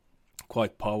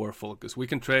quite powerful, because we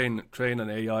can train an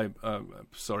AI.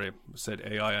 Said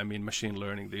AI, I mean machine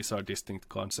learning. These are distinct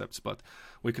concepts, but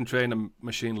we can train a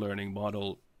machine learning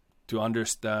model to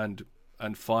understand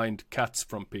and find cats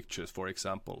from pictures, for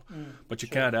example. But you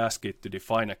can't ask it to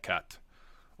define a cat,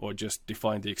 or just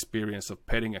define the experience of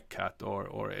petting a cat,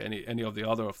 or any of the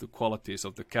other of the qualities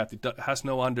of the cat. It has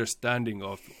no understanding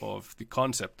of the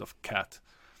concept of cat.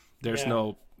 There's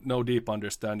no deep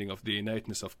understanding of the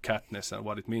innateness of catness and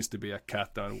what it means to be a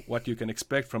cat and what you can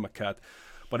expect from a cat.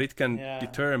 But it can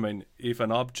determine if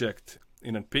an object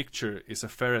in a picture is a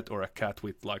ferret or a cat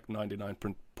with like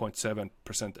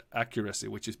 99.7% accuracy,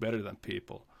 which is better than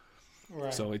people.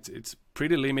 Right. So it's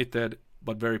pretty limited,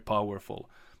 but very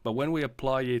powerful. But when we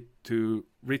apply it to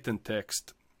written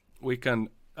text, we can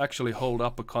actually hold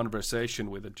up a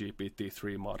conversation with a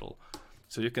GPT-3 model.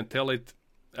 So you can tell it,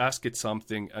 ask it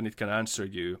something, and it can answer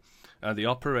you. And the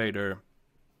operator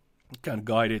can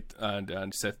guide it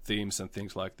and set themes and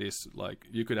things like this. Like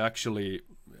you could actually,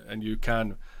 and you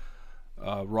can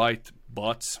write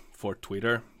bots for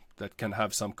Twitter that can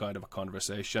have some kind of a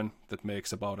conversation that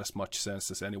makes about as much sense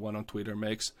as anyone on Twitter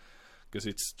makes, because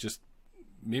it's just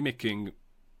mimicking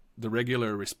the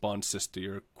regular responses to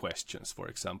your questions, for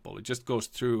example. It just goes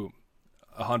through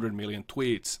 100 million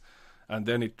tweets, and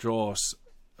then it draws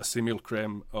a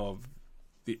simulacrum of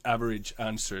the average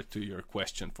answer to your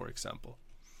question, for example.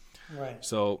 Right.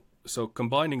 So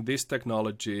combining this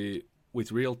technology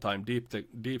with real-time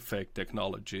deepfake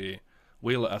technology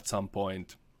will at some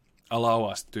point allow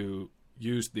us to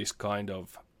use this kind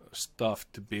of stuff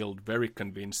to build very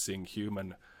convincing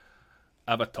human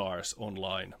avatars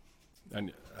online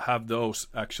and have those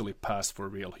actually pass for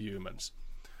real humans.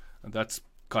 And that's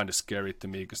kind of scary to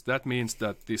me, because that means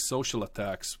that these social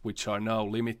attacks, which are now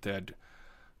limited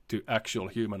to actual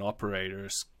human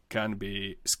operators, can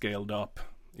be scaled up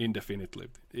indefinitely.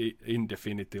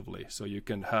 So you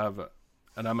can have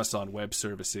an Amazon Web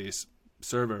Services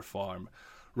server farm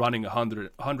running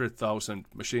 100,000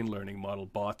 machine learning model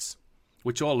bots,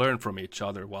 which all learn from each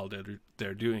other while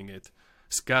they're doing it,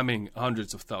 scamming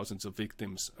hundreds of thousands of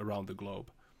victims around the globe.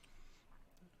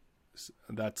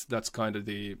 That's kind of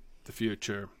the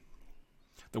future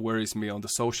that worries me on the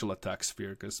social attack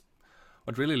sphere, because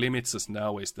what really limits us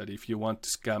now is that if you want to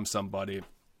scam somebody,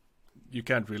 you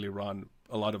can't really run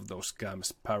a lot of those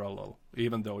scams parallel,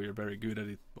 even though you're very good at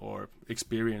it or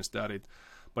experienced at it.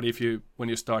 But when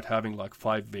you start having like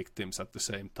 5 victims at the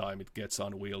same time, it gets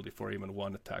unwieldy for even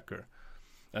one attacker.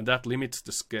 And that limits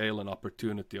the scale and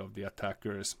opportunity of the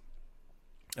attackers.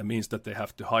 It means that they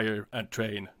have to hire and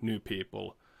train new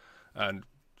people, and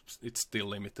it's still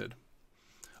limited.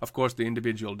 Of course, the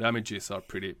individual damages are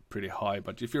pretty high,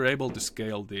 but if you're able to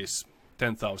scale these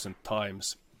 10,000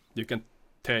 times, you can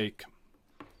take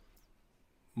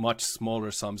much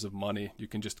smaller sums of money. You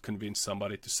can just convince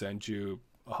somebody to send you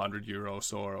 100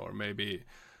 euros or maybe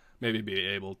be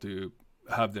able to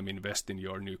have them invest in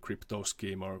your new crypto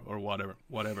scheme or whatever.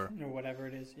 Or whatever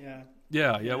it is, yeah.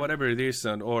 Yeah, whatever it is,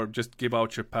 or just give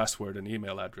out your password and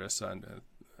email address. And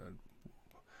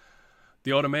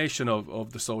the automation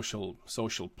of the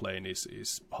social plane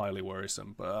is highly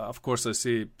worrisome. But of course, I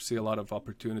see a lot of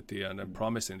opportunity and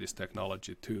promise in this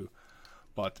technology too.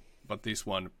 But this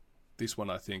one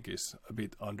I think is a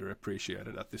bit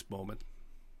underappreciated at this moment.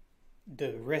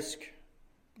 The risk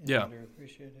is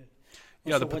underappreciated.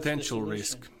 Yeah, the potential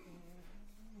risk.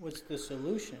 What's the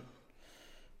solution?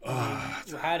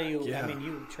 How do you? Yeah. I mean,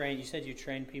 you said you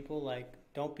train people, like,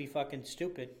 don't be fucking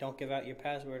stupid. Don't give out your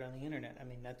password on the internet. I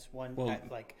mean, that's one.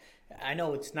 I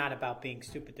know it's not about being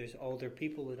stupid. There's older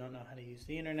people who don't know how to use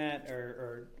the internet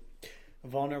or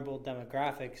vulnerable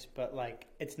demographics, but like,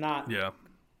 it's not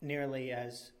nearly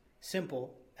as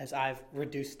simple as I've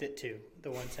reduced it to the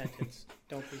one sentence.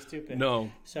 Don't be stupid.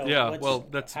 No. So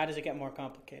how does it get more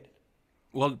complicated?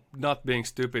 Well, not being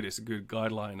stupid is a good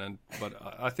guideline, but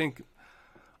I think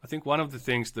one of the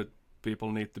things that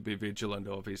people need to be vigilant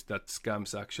of is that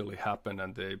scams actually happen,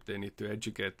 and they need to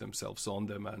educate themselves on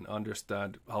them and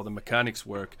understand how the mechanics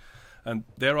work. And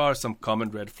there are some common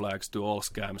red flags to all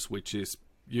scams, which is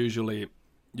usually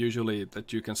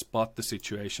that you can spot the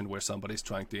situation where somebody's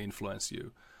trying to influence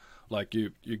you. Like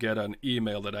you get an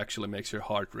email that actually makes your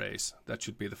heart race. That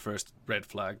should be the first red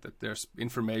flag, that there's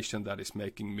information that is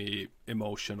making me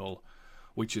emotional,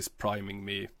 which is priming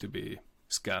me to be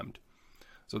scammed.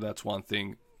 So that's one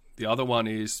thing. The other one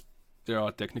is there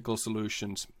are technical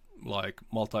solutions like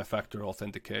multi-factor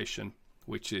authentication,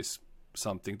 which is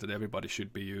something that everybody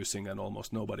should be using and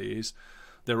almost nobody is.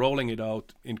 They're rolling it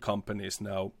out in companies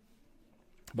now,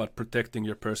 but protecting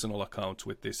your personal accounts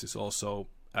with this is also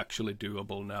actually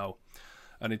doable now.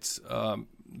 and it's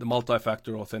the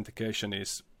multi-factor authentication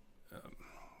is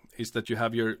that you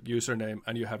have your username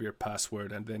and you have your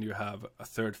password, and then you have a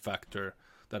third factor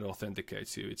that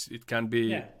authenticates you. It can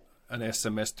be an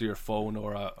SMS to your phone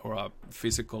or a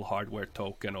physical hardware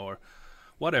token or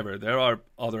whatever. There are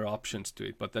other options to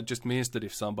it, but that just means that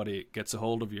if somebody gets a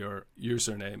hold of your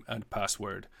username and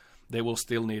password, they will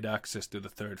still need access to the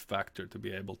third factor to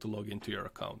be able to log into your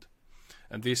account.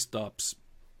 And this stops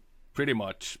pretty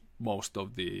much most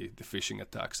of the phishing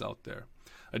attacks out there.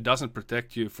 It doesn't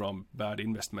protect you from bad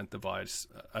investment advice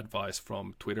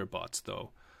from Twitter bots,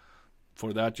 though.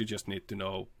 For that, you just need to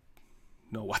know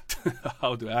what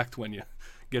how to act when you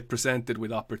get presented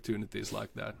with opportunities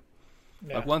like that.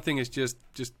 Yeah. Like one thing is just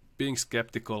being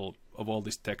skeptical of all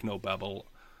this technobabble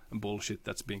and bullshit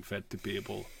that's being fed to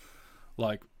people.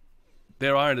 Like,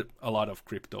 there aren't a lot of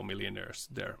crypto millionaires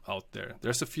out there.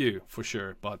 There's a few for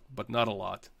sure, but not a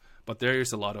lot. But there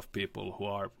is a lot of people who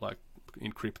are like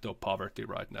in crypto poverty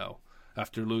right now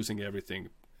after losing everything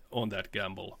on that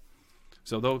gamble.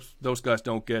 So those guys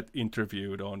don't get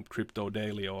interviewed on Crypto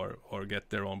Daily or get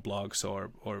their own blogs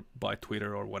or by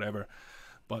Twitter or whatever.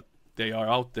 But they are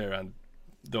out there, and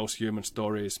those human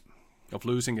stories of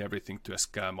losing everything to a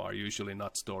scam are usually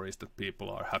not stories that people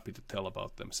are happy to tell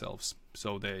about themselves.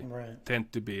 So they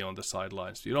tend to be on the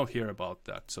sidelines. You don't hear about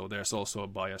that. So there's also a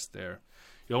bias there.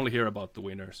 You only hear about the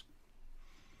winners.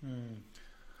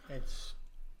 It's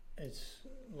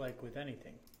like with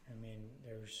anything. I mean,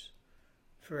 there's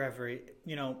for every,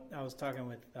 I was talking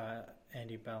with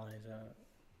Andy Bell, he's a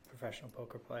professional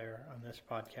poker player, on this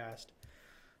podcast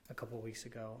a couple of weeks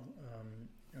ago.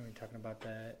 And we were talking about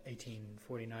the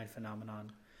 1849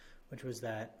 phenomenon, which was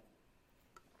that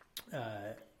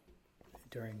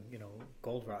during,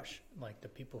 gold rush, like the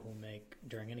people who make,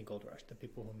 during any gold rush, the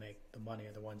people who make the money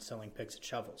are the ones selling picks and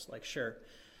shovels. Like, sure,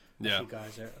 a few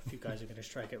guys are going to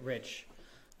strike it rich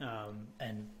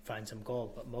and find some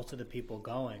gold, but most of the people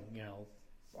going,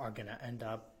 are going to end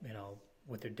up,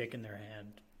 with their dick in their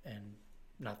hand and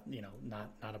not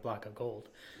a block of gold,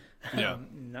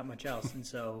 not much else. And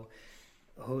so,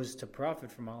 who's to profit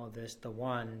from all of this? The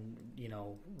one,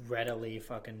 readily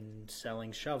fucking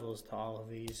selling shovels to all of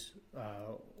these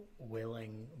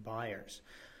willing buyers.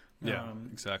 Yeah,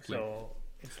 exactly. So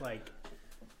it's like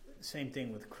same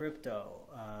thing with crypto.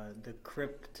 The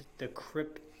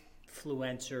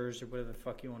cryptfluencers, or whatever the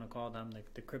fuck you want to call them.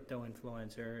 The crypto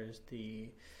influencer is the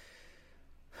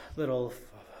little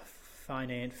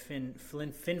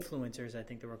finfluencers, I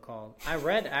think they were called. I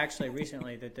read actually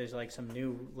recently that there's like some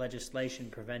new legislation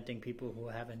preventing people who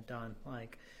haven't done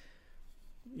like,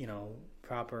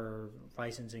 proper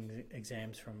licensing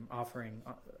exams from offering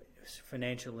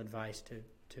financial advice to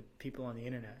people on the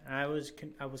internet. And I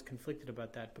was conflicted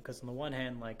about that, because on the one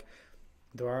hand, like,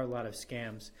 there are a lot of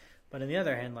scams, but on the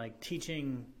other hand, like,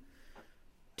 teaching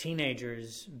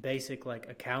teenagers basic like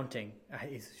accounting,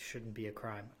 it shouldn't be a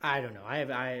crime. I don't know.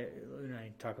 I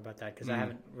talk about that because I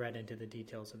haven't read into the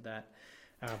details of that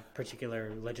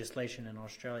particular legislation in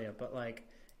Australia. But like,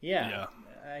 I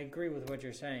agree with what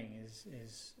you're saying.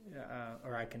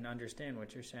 Or I can understand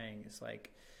what you're saying. It's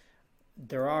like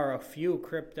there are a few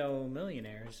crypto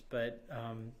millionaires, but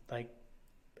like,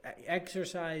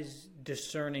 exercise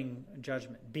discerning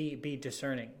judgment. Be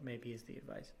discerning, maybe, is the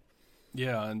advice.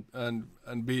 Yeah,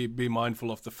 and be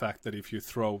mindful of the fact that if you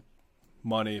throw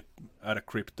money at a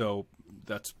crypto,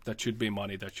 that should be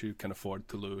money that you can afford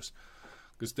to lose.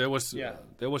 Because there was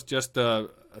just a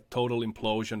total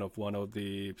implosion of one of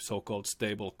the so-called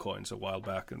stable coins a while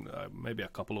back, and maybe a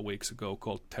couple of weeks ago,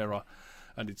 called Terra,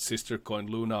 and its sister coin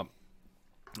Luna.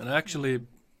 And actually,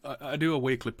 I do a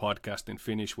weekly podcast in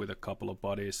Finnish with a couple of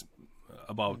buddies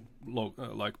about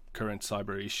like current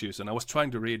cyber issues, and I was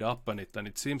trying to read up on it, and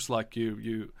it seems like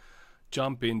you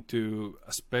jump into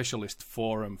a specialist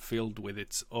forum filled with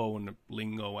its own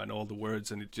lingo and all the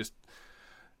words, and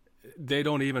they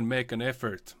don't even make an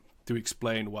effort to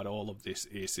explain what all of this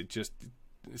is. It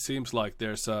seems like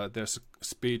there's a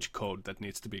speech code that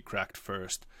needs to be cracked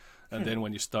first, and then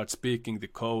when you start speaking the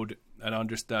code and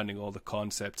understanding all the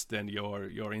concepts, then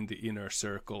you're in the inner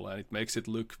circle, and it makes it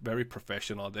look very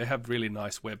professional. They have really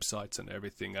nice websites and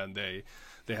everything, and they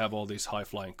have all these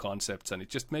high-flying concepts, and it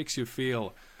just makes you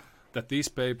feel that these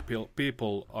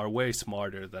people are way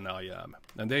smarter than I am,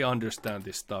 and they understand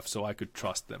this stuff, so I could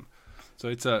trust them. So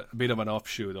it's a bit of an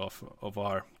offshoot of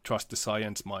our trust the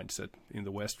science mindset in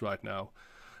the West right now,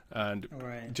 and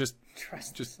just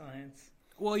trust the science.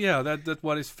 Well, yeah, that's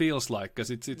what it feels like,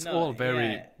 because it's all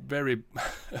very, very,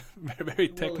 very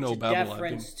techno-babble.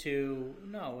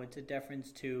 It's a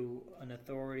deference to an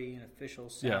authority, an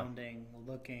official sounding,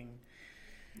 looking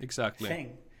exactly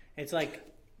thing. it's like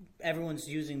everyone's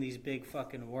using these big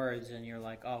fucking words, and you're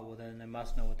like, oh, well, then they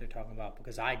must know what they're talking about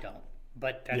because I don't.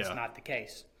 But that's not the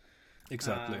case.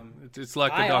 Exactly. It's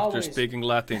like a doctor always speaking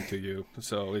Latin to you.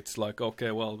 So it's like,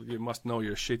 okay, well, you must know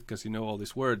your shit because you know all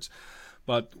these words.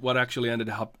 But what actually ended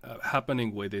up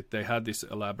happening with it, they had this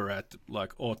elaborate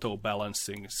like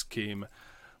auto-balancing scheme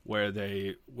where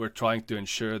they were trying to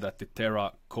ensure that the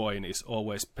Terra coin is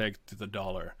always pegged to the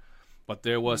dollar. But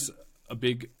there was a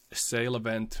big sale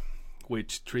event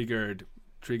which triggered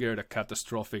a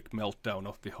catastrophic meltdown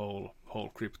of the whole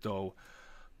crypto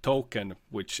token,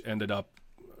 which ended up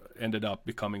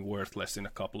becoming worthless in a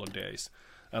couple of days,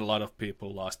 and a lot of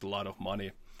people lost a lot of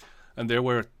money. And there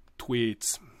were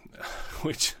tweets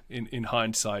which in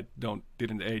hindsight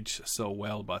didn't age so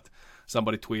well, but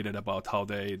somebody tweeted about how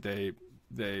they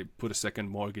put a second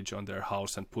mortgage on their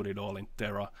house and put it all in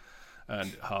Terra,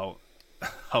 and how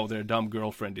their dumb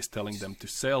girlfriend is telling them to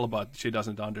sell, but she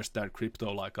doesn't understand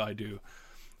crypto like I do,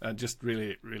 and just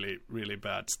really, really, really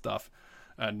bad stuff.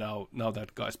 And now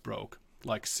that guy's broke,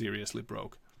 like seriously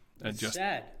broke. And it's just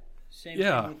sad. Same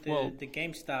thing with the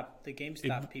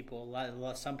GameStop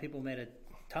people. Some people made a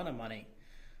ton of money.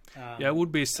 It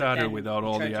would be sadder without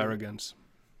all the arrogance.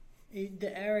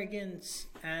 The arrogance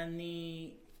and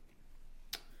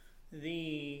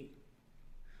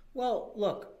well,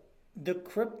 look, the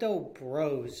crypto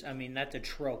bros, I mean, that's a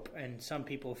trope, and some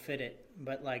people fit it.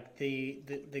 But like the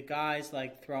guys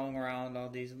like throwing around all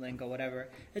these lingo, whatever,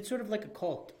 it's sort of like a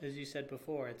cult, as you said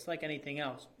before. It's like anything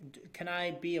else. Can I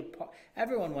be a part?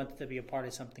 Everyone wants to be a part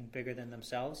of something bigger than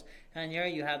themselves. And here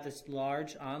you have this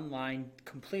large online,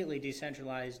 completely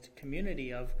decentralized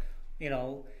community of, you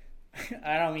know,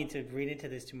 I don't mean to read into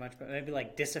this too much, but maybe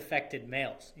like disaffected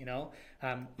males, you know?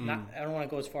 I don't want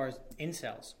to go as far as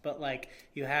incels, but like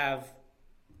you have,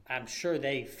 I'm sure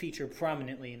they feature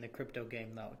prominently in the crypto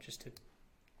game though, just to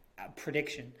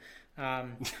prediction.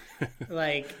 Hard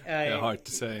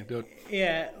to say. But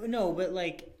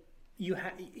like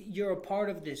you're a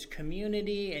part of this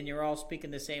community and you're all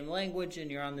speaking the same language and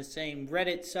you're on the same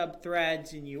Reddit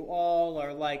subthreads and you all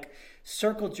are like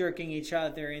circle jerking each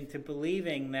other into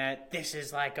believing that this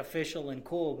is like official and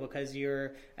cool because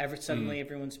suddenly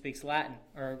everyone speaks Latin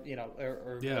or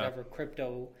whatever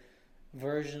crypto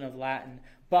version of Latin.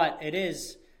 But it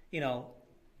is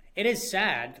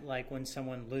sad, like when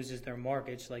someone loses their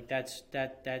mortgage, like that's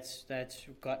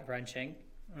gut wrenching.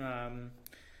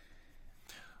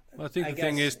 Well, I think the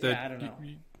thing is that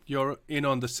you're in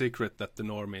on the secret that the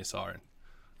normies aren't.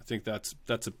 I think that's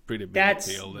a pretty big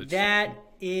deal. That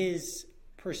is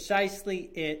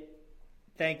precisely it.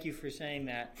 Thank you for saying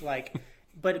that. Like,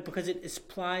 but because it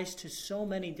applies to so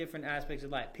many different aspects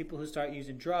of life. People who start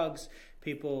using drugs,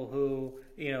 people who,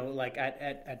 like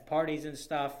at parties and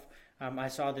stuff. I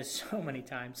saw this so many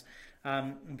times.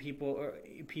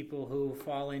 People who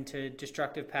fall into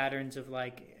destructive patterns of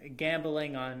like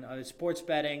gambling on sports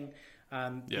betting.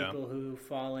 People who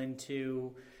fall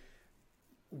into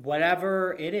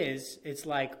whatever it is. It's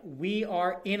like we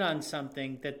are in on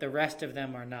something that the rest of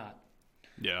them are not.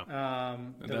 Yeah.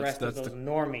 The rest of those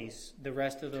normies, the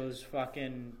rest of those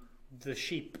the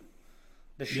sheep.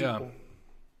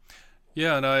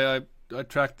 Yeah, and I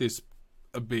tracked this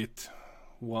a bit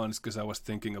once because I was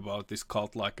thinking about this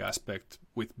cult-like aspect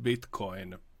with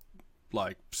Bitcoin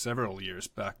like several years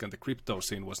back, and the crypto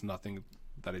scene was nothing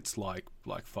that it's like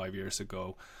 5 years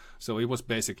ago. So it was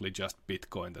basically just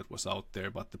Bitcoin that was out there,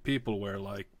 but the people were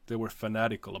like, they were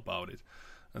fanatical about it,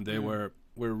 and they were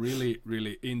really,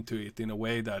 really into it in a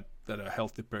way that a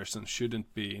healthy person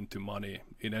shouldn't be into money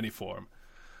in any form.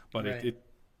 But right. it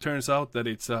turns out that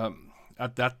it's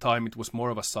at that time it was more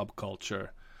of a subculture,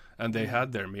 and they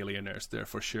had their millionaires there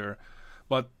for sure.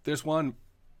 But there's one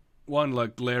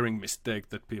like glaring mistake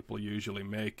that people usually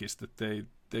make is that they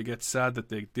get sad that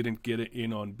they didn't get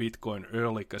in on Bitcoin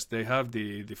early, because they have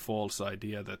the false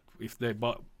idea that if they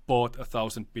bought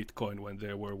 1,000 Bitcoin when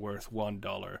they were worth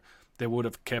 $1, they would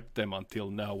have kept them until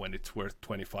now when it's worth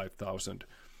 25,000.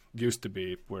 It used to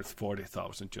be worth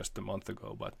 40,000 just a month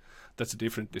ago, but that's a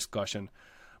different discussion.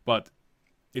 But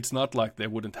it's not like they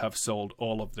wouldn't have sold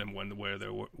all of them when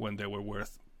they were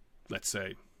worth, let's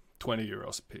say, 20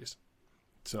 euros a piece.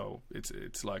 So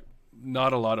it's like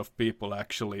not a lot of people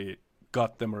actually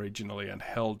got them originally and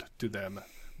held to them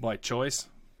by choice,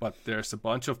 but there's a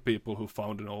bunch of people who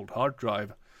found an old hard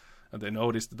drive and they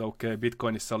noticed that, okay,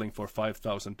 Bitcoin is selling for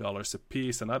 $5,000 a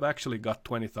piece, and I've actually got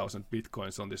 20,000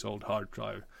 Bitcoins on this old hard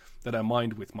drive that I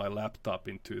mined with my laptop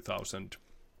in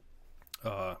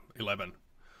 2011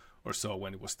 or so,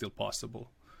 when it was still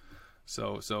possible.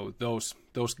 So those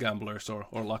gamblers or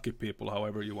lucky people,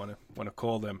 however you want to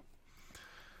call them,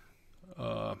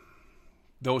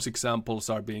 those examples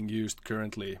are being used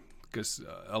currently because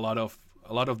a lot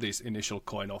of these initial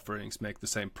coin offerings make the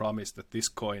same promise that this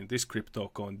coin, this crypto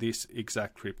coin, this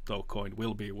exact crypto coin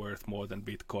will be worth more than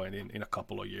Bitcoin in a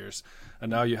couple of years. And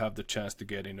now you have the chance to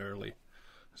get in early.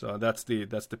 So that's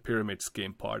the pyramid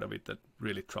scheme part of it that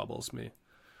really troubles me,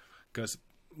 because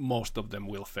most of them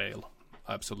will fail,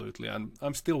 absolutely. And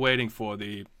I'm still waiting for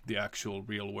the actual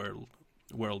real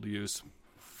world use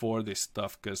for this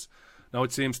stuff, because now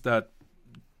it seems that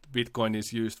Bitcoin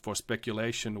is used for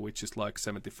speculation, which is like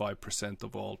 75%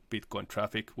 of all Bitcoin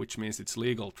traffic, which means it's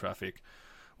legal traffic,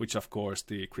 which of course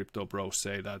the crypto bros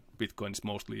say that Bitcoin is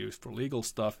mostly used for legal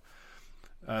stuff.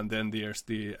 And then there's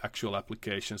the actual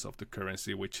applications of the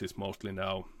currency, which is mostly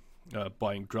now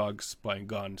buying drugs, buying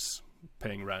guns,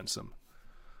 paying ransom.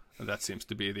 And that seems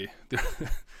to be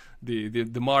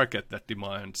the market that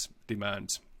demands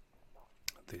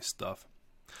this stuff.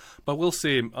 But we'll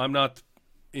see. I'm not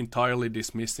entirely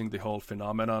dismissing the whole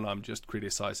phenomenon. I'm just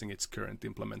criticizing its current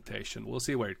implementation. We'll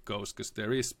see where it goes, because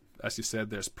there is, as you said,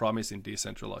 there's promise in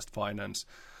decentralized finance,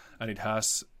 and it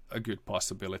has a good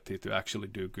possibility to actually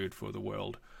do good for the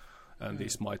world. And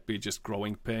these might be just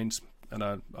growing pains, and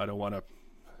I don't want to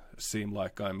seem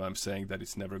like I'm saying that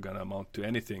it's never going to amount to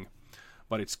anything,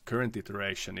 but its current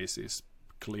iteration is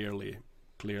clearly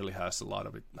has a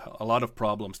lot of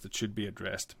problems that should be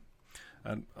addressed.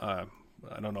 And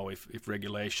I don't know if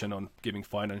regulation on giving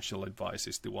financial advice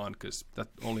is the one, because that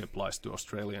only applies to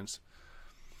Australians.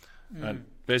 And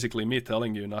basically me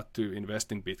telling you not to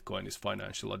invest in Bitcoin is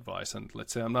financial advice, and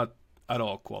let's say I'm not at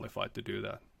all qualified to do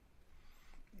that.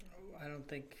 I don't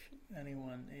think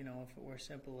anyone, if it were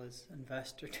simple as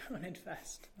invest or don't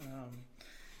invest,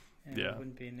 it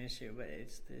wouldn't be an issue. But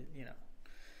it's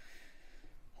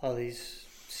all these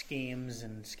schemes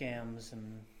and scams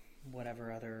and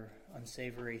whatever other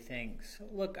unsavory things.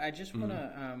 Look, I just want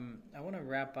to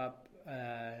wrap up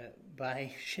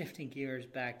by shifting gears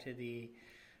back to the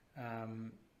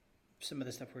some of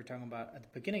the stuff we were talking about at the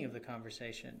beginning of the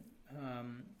conversation,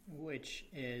 which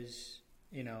is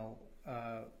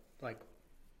like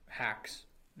hacks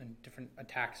and different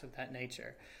attacks of that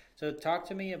nature. So talk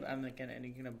to me. I'm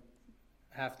gonna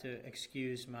have to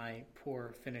excuse my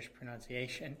poor Finnish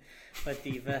pronunciation, but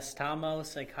the Vastaamo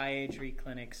psychiatry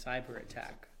clinic cyber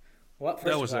attack.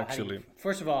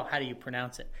 First of all, how do you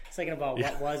pronounce it? Second of all,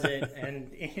 what was it?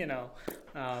 And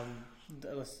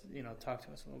let's talk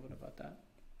to us a little bit about that.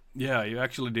 Yeah, you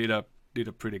actually did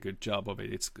a pretty good job of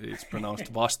it. It's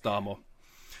pronounced Vastaamo.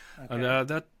 Okay.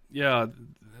 And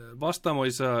Vastaamo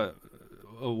is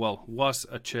was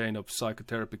a chain of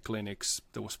psychotherapy clinics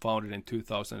that was founded in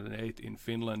 2008 in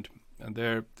Finland, and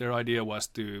their idea was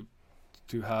to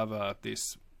have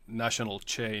this national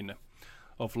chain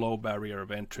of low barrier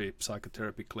of entry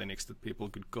psychotherapy clinics that people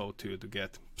could go to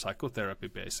get psychotherapy,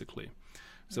 basically.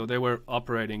 So they were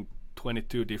operating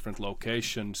 22 different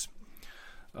locations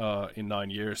in 9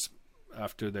 years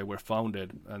after they were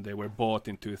founded, and they were bought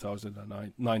in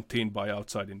 2019 by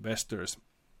outside investors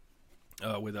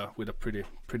with a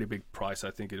pretty big price.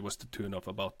 I think it was to the tune of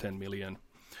about 10 million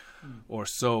or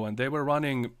so. And they were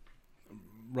running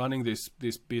this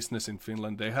business in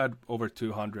Finland. They had over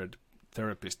 200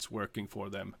 therapists working for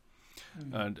them,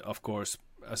 and of course,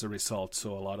 as a result,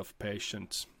 saw a lot of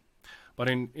patients. But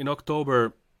in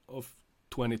October of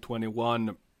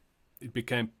 2021, it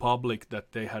became public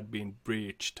that they had been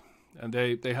breached, and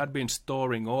they had been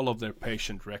storing all of their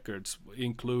patient records,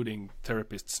 including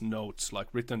therapists' notes, like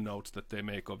written notes that they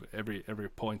make of every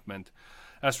appointment,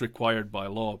 as required by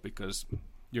law, because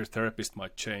your therapist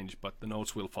might change, but the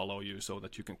notes will follow you so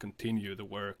that you can continue the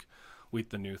work with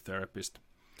the new therapist.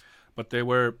 But they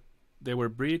were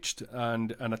breached,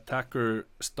 and an attacker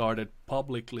started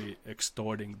publicly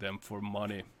extorting them for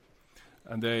money.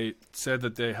 And they said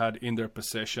that they had in their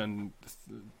possession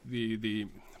the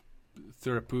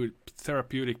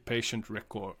therapeutic patient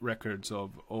records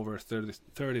of over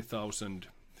 30,000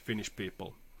 Finnish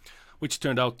people, which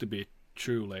turned out to be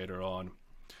true later on.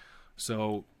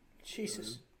 So,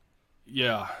 Jesus.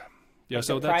 Yeah. Like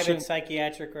so the private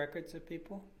psychiatric records of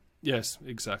people? Yes,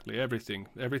 exactly. Everything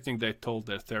they told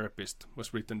their therapist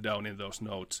was written down in those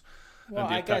notes. Well,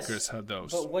 and the attackers had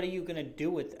those. But what are you going to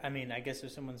do with? I mean, I guess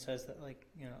if someone says that,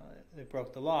 they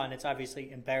broke the law, and it's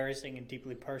obviously embarrassing and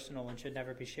deeply personal and should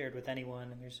never be shared with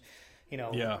anyone, and there's,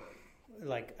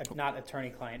 not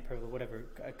attorney-client privilege, whatever,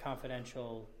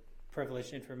 confidential,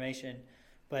 privileged information.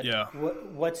 But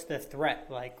what's the threat?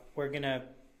 Like, we're going to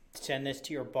send this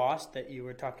to your boss that you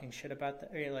were talking shit about?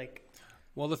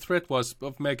 Well, the threat was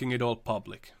of making it all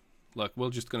public. Like,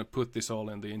 we're just going to put this all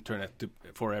in the internet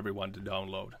for everyone to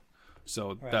download.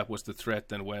 So Right. that was the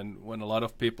threat. And when a lot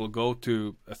of people go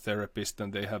to a therapist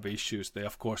and they have issues, they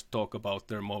of course talk about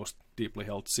their most deeply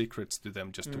held secrets to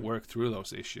them just to work through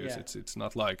those issues. Yeah. It's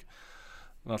not like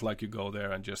you go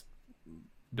there and just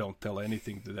don't tell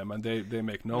anything to them, and they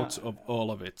make notes of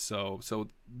all of it. So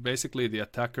basically the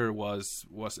attacker was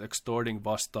extorting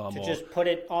Vastaamo. To just put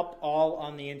it up all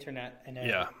on the internet in a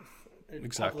Yeah,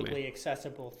 exactly. publicly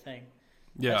accessible thing.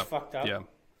 Yeah, That's fucked up. yeah.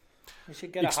 You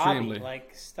should get Extremely. a hobby.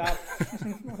 Like, stop.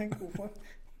 Like, what?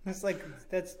 It's like,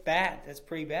 that's bad. That's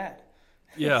pretty bad.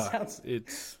 Yeah, Sounds...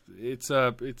 it's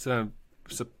a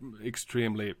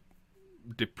extremely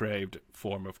depraved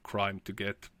form of crime to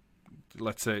get,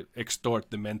 let's say, extort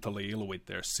the mentally ill with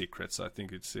their secrets. I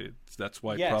think that's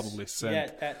why it probably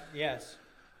sent. Yes.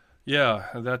 Yeah,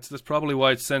 that's probably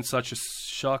why it sent such a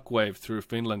shockwave through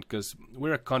Finland, because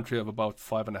we're a country of about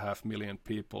 5.5 million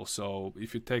people. So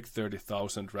if you take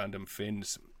 30,000 random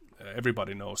Finns,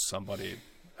 everybody knows somebody.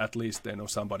 At least they know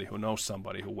somebody who knows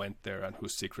somebody who went there and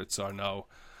whose secrets are now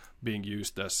being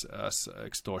used as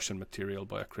extortion material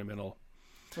by a criminal.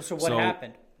 Well, so what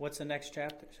happened? What's the next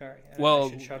chapter? Sorry, well, I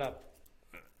should shut up.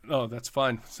 No, that's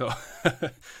fine.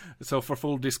 So for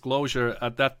full disclosure,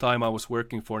 at that time I was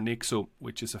working for XIII,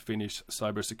 which is a Finnish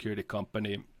cybersecurity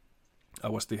company. I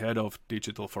was the head of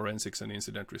digital forensics and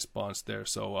incident response there.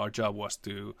 So our job was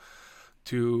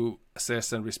to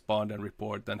assess and respond and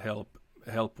report and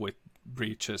help with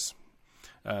breaches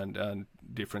and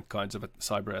different kinds of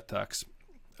cyber attacks.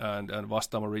 And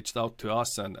Vastaamo reached out to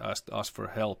us and asked us for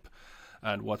help.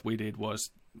 And what we did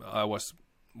was I was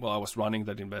running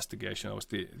that investigation. I was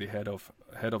the head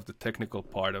of the technical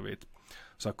part of it.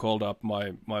 So I called up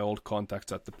my old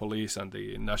contacts at the police and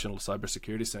the National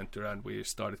Cybersecurity Center, and we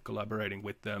started collaborating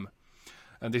with them.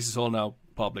 And this is all now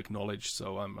public knowledge,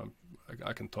 so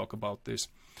I can talk about this.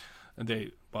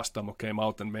 And Vastaamo came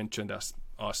out and mentioned us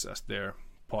as their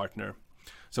partner.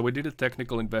 So we did a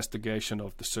technical investigation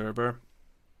of the server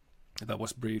that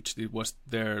was breached. It was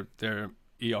their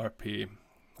ERP.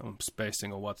 I'm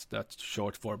spacing on what's that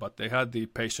short for, but they had the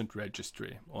patient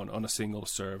registry on a single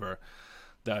server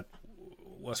that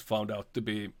was found out to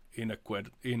be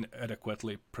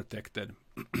inadequately protected.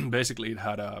 Basically, it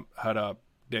had a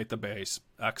database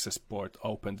access port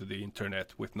open to the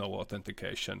internet with no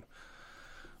authentication,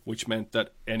 which meant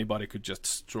that anybody could just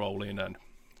stroll in and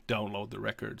download the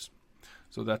records.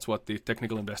 So that's what the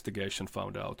technical investigation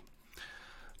found out.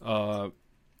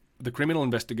 The criminal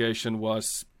investigation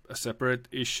was a separate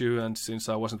issue, and since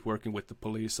I wasn't working with the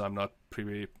police, I'm not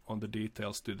privy on the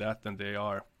details to that, and they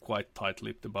are quite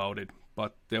tight-lipped about it.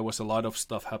 But there was a lot of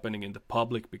stuff happening in the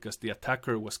public because the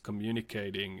attacker was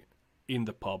communicating in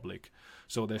the public.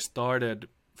 So they started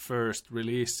first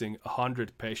releasing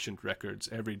 100 patient records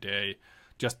every day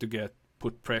just to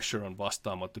put pressure on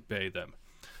Vastaamo to pay them.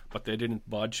 But they didn't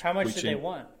budge. How much did they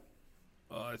want?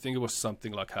 I think it was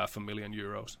something like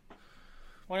 €500,000.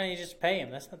 Why don't you just pay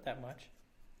him? That's not that much.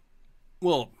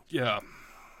 Well, yeah,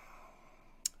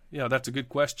 that's a good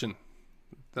question.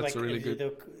 That's a really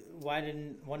good. Why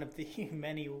didn't one of the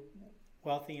many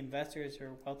wealthy investors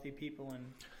or wealthy people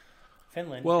in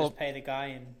Finland just pay the guy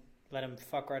and let him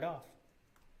fuck right off?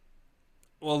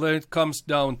 Well, then it comes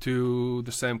down to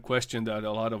the same question that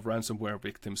a lot of ransomware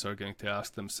victims are going to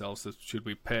ask themselves: that should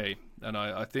we pay? And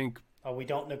I think. Oh, we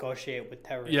don't negotiate with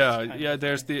terrorists. Yeah.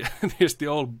 There's the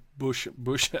old Bush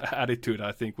attitude.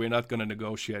 I think we're not going to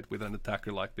negotiate with an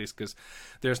attacker like this because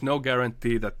there's no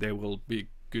guarantee that they will be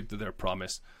good to their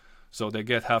promise. So they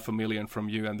get $500,000 from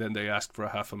you, and then they ask for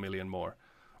 $500,000 more,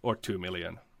 or $2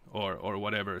 million, or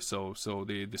whatever. So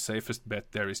the safest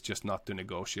bet there is just not to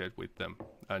negotiate with them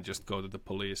and just go to the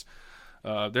police.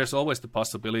 There's always the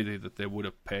possibility that they would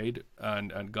have paid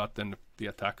and gotten the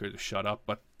attacker to shut up,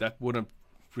 but that wouldn't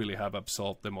really have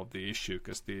absolved them of the issue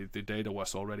because the data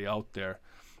was already out there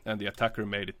and the attacker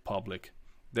made it public.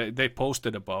 They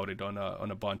posted about it on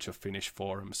a bunch of Finnish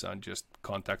forums and just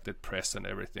contacted press and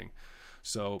everything.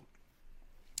 So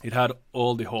it had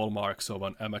all the hallmarks of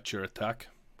an amateur attack,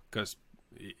 because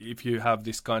if you have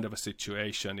this kind of a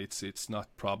situation, it's not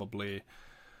probably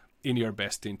in your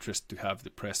best interest to have the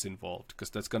press involved, because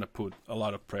that's going to put a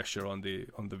lot of pressure on the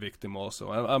victim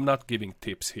also. I'm not giving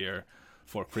tips here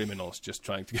for criminals, just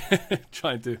trying to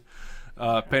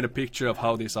paint a picture of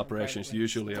how these operations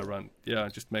usually are run. Yeah,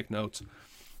 just make notes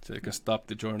so you can stop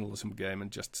the journalism game and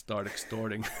just start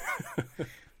extorting.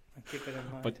 Keep it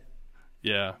in mind.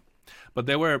 But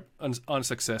they were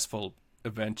unsuccessful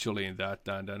eventually in that,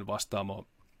 and Vastaamo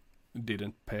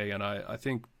didn't pay, and I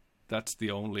think that's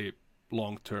the only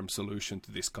long-term solution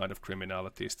to this kind of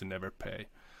criminality is to never pay,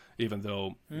 even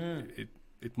though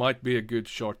it might be a good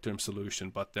short-term solution,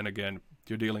 but then again,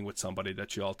 you're dealing with somebody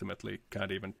that you ultimately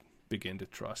can't even begin to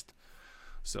trust.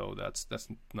 So that's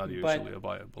not usually a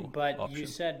viable But option. you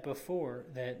said before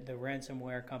that the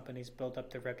ransomware companies built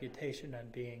up their reputation on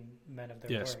being men of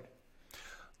their Yes. word.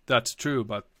 That's true,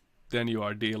 but then you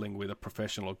are dealing with a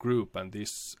professional group, and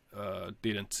this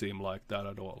didn't seem like that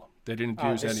at all. They didn't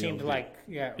use this any seemed of the... like,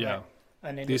 yeah. Right.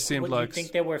 And then This seemed do you like...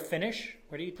 think they were Finnish?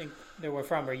 Where do you think they were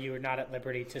from? Or you are not at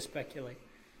liberty to speculate?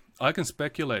 I can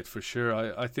speculate for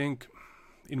sure. I think,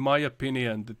 in my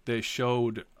opinion, that they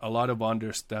showed a lot of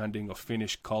understanding of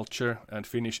Finnish culture and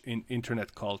Finnish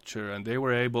internet culture, and they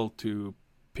were able to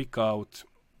pick out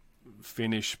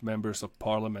Finnish members of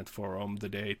parliament from the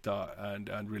data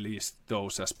and release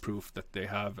those as proof that they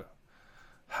have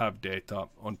data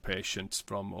on patients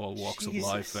from all walks of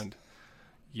life. And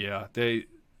yeah,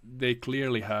 they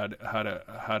clearly had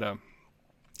a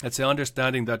it's an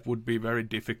understanding that would be very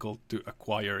difficult to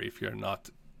acquire if you're not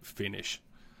Finnish.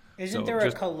 Isn't there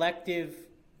a collective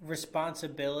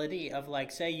responsibility of,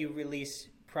 like, say you release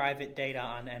private data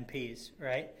on MPs,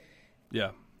 right?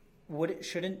 Yeah.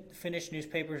 Shouldn't Finnish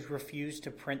newspapers refuse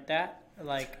to print that?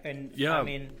 Like, and yeah, I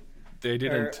mean, they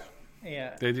didn't.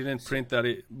 They didn't print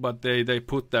that, but they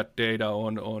put that data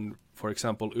on, for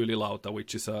example, Ylilauta,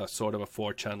 which is a sort of a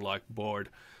 4chan-like board,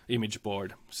 image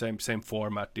board, same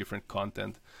format, different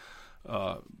content.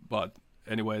 But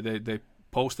anyway, they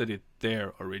posted it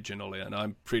there originally, and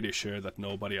I'm pretty sure that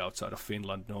nobody outside of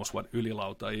Finland knows what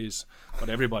Ylilauta is, but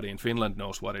everybody in Finland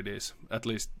knows what it is, at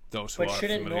least those who are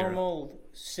familiar. But shouldn't normal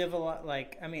civil,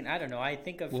 like, I mean, I don't know, I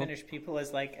think of Finnish people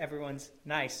as like everyone's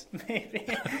nice, maybe.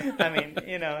 I mean,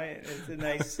 you know, it's a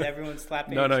nice, everyone's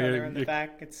slapping each other on the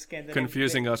back. It's Scandinavian.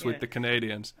 Confusing us with the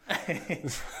Canadians.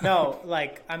 No,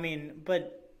 like, I mean,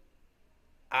 but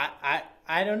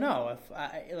I don't know if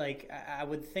I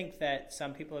would think that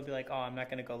some people would be like, oh, I'm not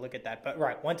going to go look at that. But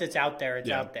right, once it's out there, it's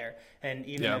out there. And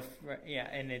even if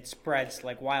and it spreads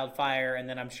like wildfire. And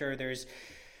then I'm sure there's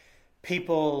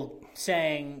people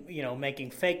saying, you know,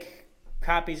 making fake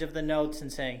copies of the notes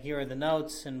and saying, here are the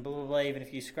notes and blah, blah, blah. Even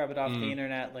if you scrub it off the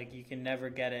internet, like, you can never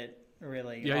get it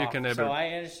really off. You can never. So I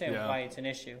understand why it's an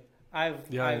issue. I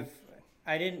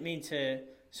didn't mean to,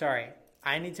 sorry.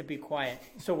 I need to be quiet.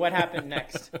 So what happened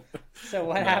next? So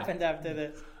what happened after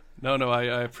this? No, I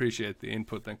appreciate the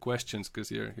input and questions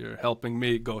because you're helping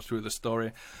me go through the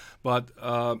story. But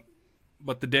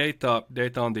the data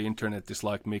on the internet is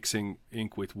like mixing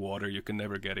ink with water. You can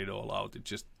never get it all out.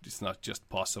 It's not just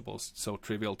possible. It's so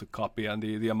trivial to copy, and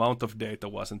the amount of data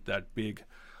wasn't that big.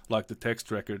 Like the text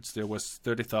records, there was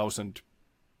 30,000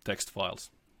 text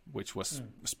files, which was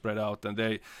spread out, and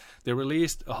they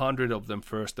released 100 of them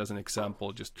first as an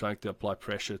example, just trying to apply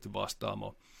pressure to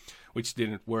Vastaamo, which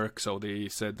didn't work. So they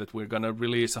said that we're going to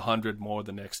release 100 more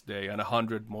the next day and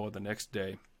 100 more the next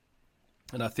day.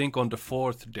 And I think on the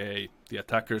fourth day, the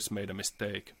attackers made a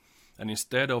mistake, and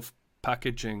instead of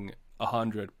packaging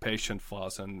 100 patient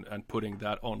files and putting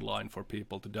that online for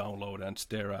people to download and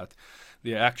stare at,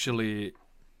 they actually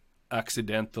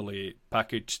accidentally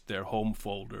packaged their home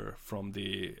folder from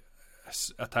the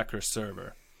attacker's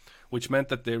server, which meant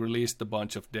that they released a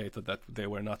bunch of data that they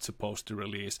were not supposed to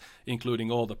release,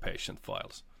 including all the patient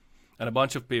files. And a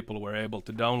bunch of people were able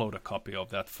to download a copy of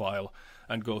that file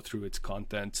and go through its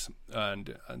contents,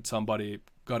 and somebody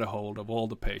got a hold of all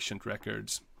the patient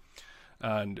records,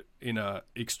 and in a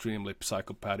extremely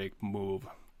psychopathic move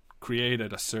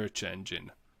created a search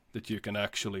engine that you can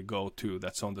actually go to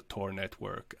that's on the Tor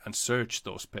network and search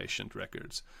those patient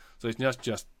records. So it's not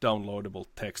just downloadable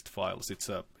text files. It's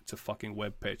a fucking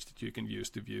web page that you can use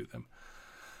to view them.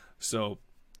 So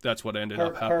that's what ended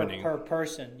up happening. Per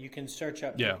person, you can search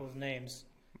up people's names.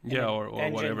 Yeah, or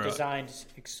whatever. Designed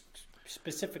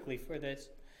specifically for this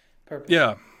purpose.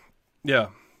 Yeah,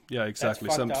 exactly.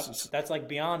 That's fucked up. That's like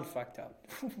beyond fucked up.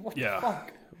 What the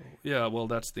fuck? Yeah, well,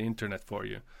 that's the internet for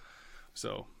you.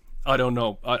 So I don't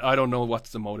know. I don't know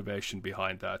what's the motivation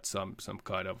behind that. Some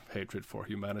kind of hatred for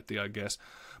humanity, I guess.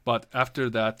 But after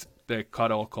that, they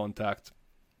cut all contact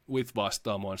with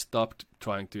Vastaamo and stopped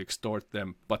trying to extort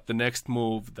them. But the next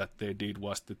move that they did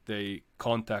was that they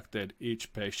contacted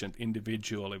each patient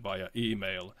individually via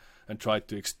email and tried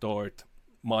to extort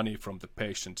money from the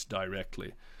patients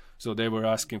directly. So they were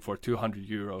asking for 200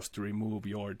 euros to remove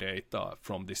your data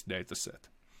from this data set.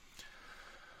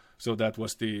 So that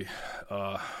was the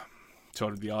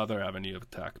sort of the other avenue of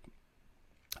attack.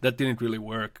 That didn't really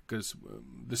work because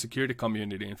the security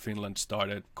community in Finland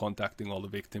started contacting all the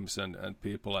victims and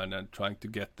people and trying to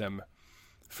get them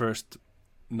first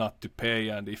not to pay,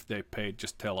 and if they paid,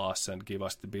 just tell us and give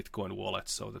us the Bitcoin wallet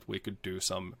so that we could do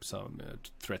some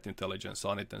threat intelligence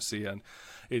on it and see. And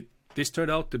this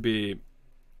turned out to be,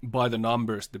 by the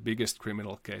numbers, the biggest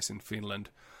criminal case in Finland.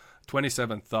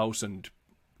 27,000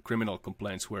 criminal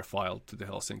complaints were filed to the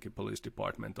Helsinki Police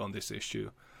Department on this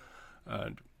issue.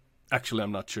 And actually,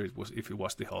 I'm not sure if it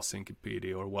was the Helsinki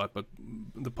PD or what, but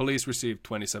the police received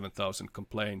 27,000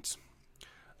 complaints.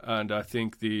 And I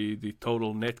think the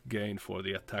total net gain for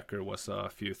the attacker was a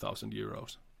few thousand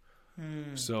euros.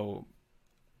 So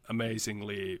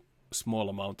amazingly small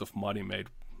amount of money made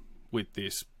with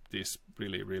this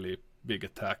really, really big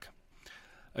attack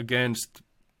against,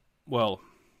 well,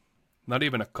 not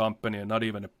even a company and not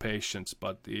even a patient,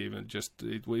 but even just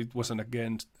it was an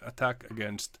attack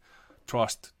against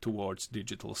trust towards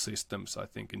digital systems, I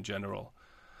think, in general.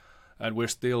 And we're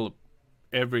still,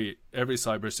 every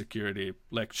cybersecurity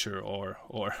lecture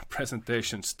or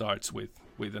presentation starts with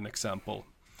an example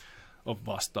of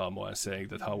Vastaamo and saying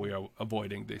that how we are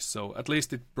avoiding this. So at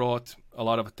least it brought a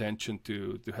lot of attention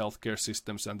to healthcare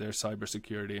systems and their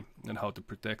cybersecurity and how to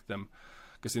protect them.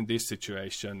 Because in this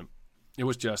situation, it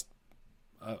was just,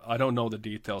 I don't know the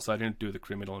details. I didn't do the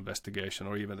criminal investigation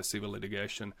or even the civil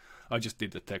litigation. I just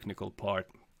did the technical part.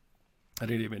 I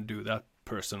didn't even do that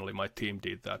personally. My team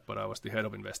did that, but I was the head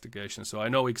of investigation. So I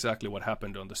know exactly what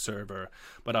happened on the server,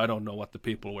 but I don't know what the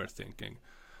people were thinking.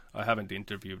 I haven't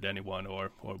interviewed anyone or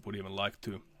would even like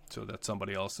to. So that's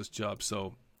somebody else's job.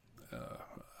 So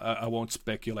I won't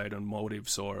speculate on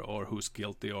motives or who's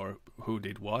guilty or who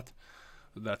did what.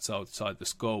 That's outside the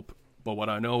scope. But what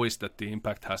I know is that the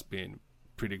impact has been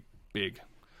pretty big,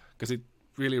 because it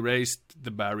really raised the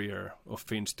barrier of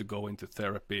Finns to go into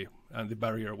therapy, and the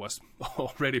barrier was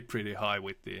already pretty high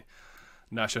with the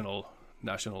national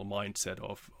mindset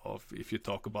of if you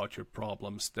talk about your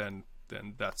problems, then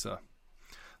that's a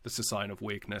sign of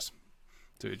weakness.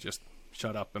 To just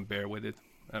shut up and bear with it,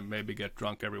 and maybe get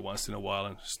drunk every once in a while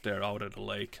and stare out at a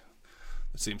lake.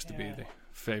 It seems to be the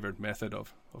favorite method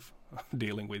of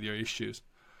dealing with your issues.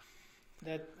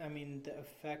 The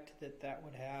effect that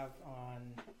would have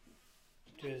on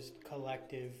just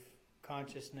collective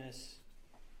consciousness,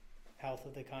 health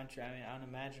of the country,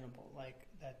 unimaginable. Like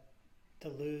that, to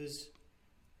lose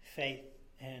faith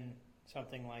in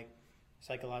something like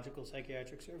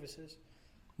psychiatric services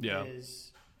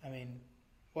is,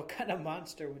 what kind of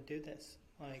monster would do this?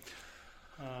 Like,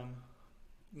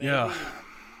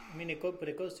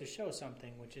 it goes to show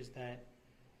something, which is that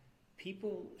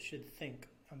people should think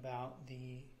about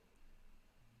the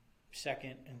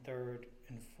second and third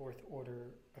and fourth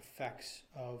order effects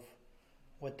of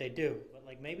what they do. But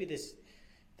like maybe this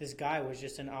guy was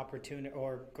just an opportunist,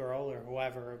 or girl or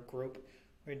whoever, a group,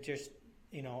 or just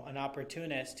an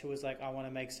opportunist who was like, I want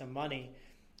to make some money.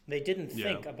 They didn't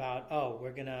think about,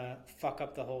 we're gonna fuck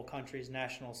up the whole country's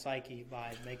national psyche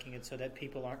by making it so that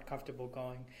people aren't comfortable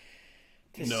going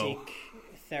to seek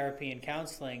therapy and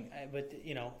counseling. But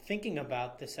thinking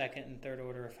about the second and third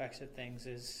order effects of things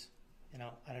is,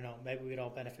 I don't know, maybe we'd all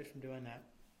benefit from doing that.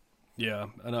 Yeah,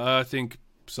 and I think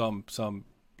some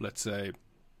let's say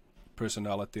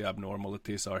personality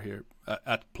abnormalities are here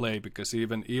at play, because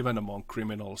even among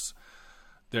criminals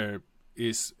there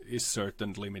is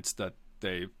certain limits that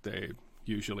they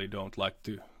usually don't like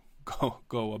to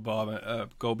go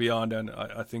above, go beyond. And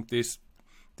I think this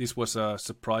was a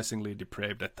surprisingly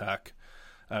depraved attack,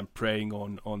 and preying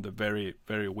on the very,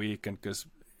 very weak. And because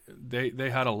they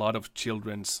had a lot of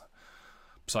children's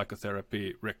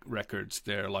psychotherapy records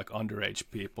there, like underage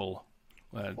people,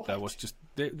 and that was just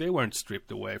they weren't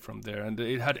stripped away from there, and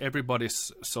it had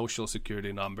everybody's social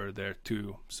security number there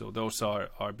too. So those are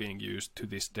being used to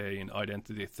this day in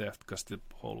identity theft, because the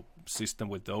whole system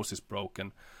with those is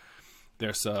broken.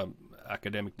 There's a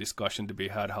academic discussion to be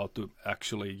had how to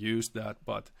actually use that,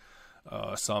 but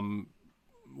some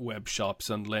web shops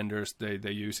and lenders,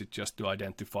 they use it just to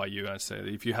identify you and say,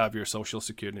 if you have your social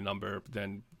security number,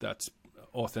 then that's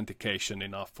authentication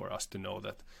enough for us to know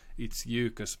that it's you.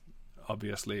 Because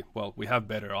obviously, we have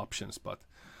better options, but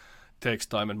it takes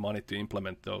time and money to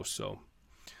implement those.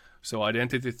 So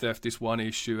identity theft is one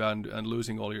issue, and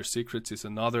losing all your secrets is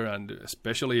another. And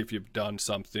especially if you've done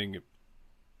something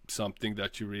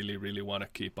that you really, really want to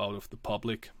keep out of the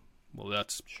public,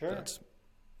 that's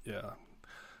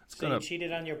you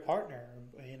cheated on your partner,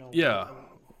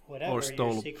 whatever, or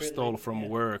stole from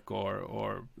work,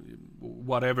 or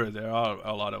whatever. There are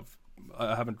a lot of,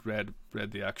 I haven't read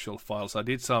the actual files. I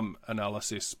did some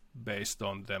analysis based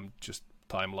on them, just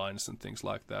timelines and things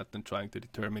like that, and trying to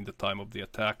determine the time of the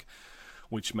attack,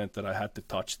 which meant that I had to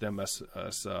touch them as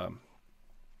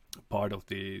part of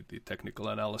the technical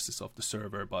analysis of the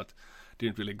server. But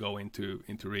didn't really go into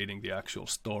reading the actual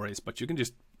stories, but you can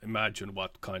just imagine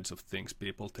what kinds of things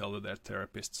people tell to their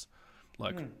therapists.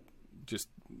 Like, just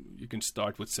you can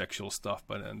start with sexual stuff,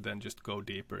 and then just go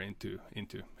deeper into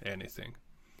anything.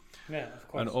 Yeah, of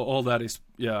course. And all that is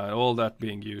all that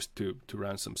being used to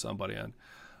ransom somebody. And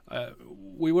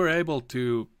we were able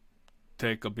to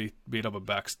take a bit of a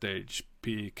backstage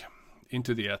peek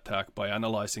into the attack by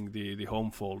analyzing the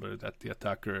home folder that the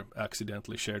attacker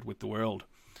accidentally shared with the world.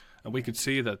 And we could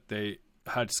see that they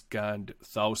had scanned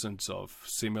thousands of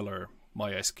similar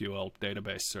MySQL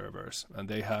database servers, and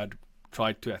they had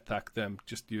tried to attack them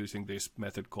just using this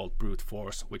method called brute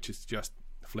force, which is just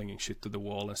flinging shit to the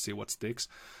wall and see what sticks.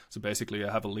 So basically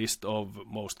I have a list of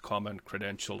most common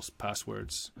credentials,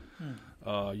 passwords,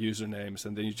 usernames,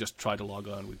 and then you just try to log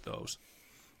on with those.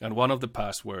 And one of the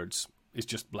passwords is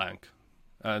just blank,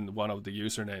 and one of the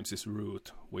usernames is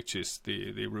root, which is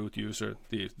the root user,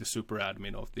 the super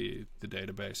admin of the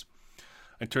database.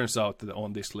 It turns out that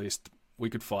on this list we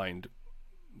could find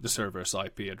the server's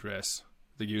IP address,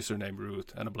 the username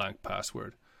root, and a blank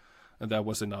password. And that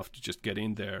was enough to just get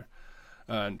in there.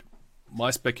 And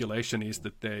my speculation is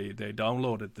that they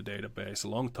downloaded the database a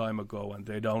long time ago, and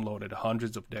they downloaded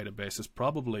hundreds of databases,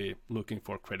 probably looking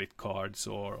for credit cards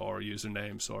or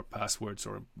usernames or passwords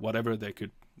or whatever they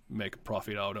could make a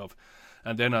profit out of.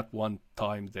 And then at one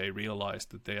time they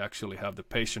realized that they actually have the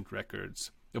patient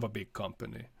records of a big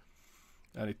company.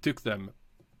 And it took them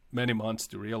many months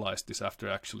to realize this after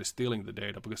actually stealing the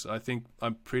data, because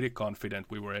I'm pretty confident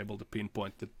we were able to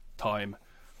pinpoint the time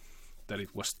that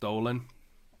it was stolen.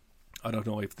 I don't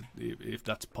know if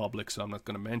that's public, so I'm not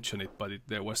going to mention it, but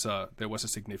there was a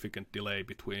significant delay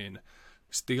between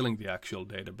stealing the actual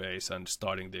database and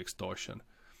starting the extortion.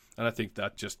 And I think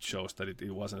that just shows that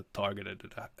it wasn't a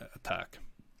targeted attack.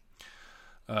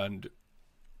 And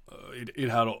it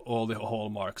had all the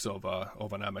hallmarks of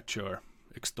an amateur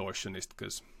extortionist,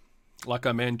 because like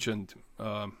I mentioned,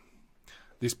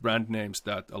 these brand names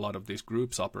that a lot of these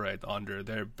groups operate under,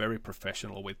 they're very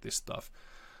professional with this stuff,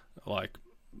 like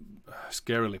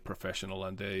scarily professional,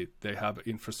 and they have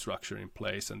infrastructure in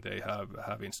place, and they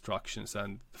have instructions,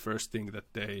 and the first thing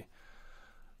that they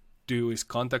do is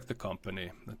contact the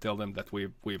company and tell them that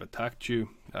we've attacked you.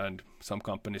 And some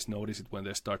companies notice it when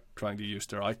they start trying to use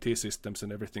their IT systems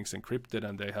and everything's encrypted,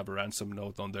 and they have a ransom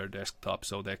note on their desktop,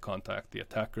 so they contact the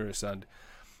attackers, and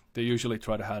they usually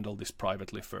try to handle this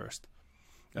privately first.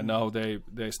 And now they've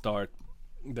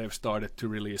started to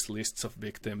release lists of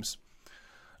victims,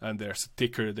 and there's a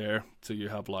ticker there, so you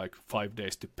have like 5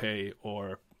 days to pay,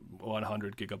 or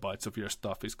 100 gigabytes of your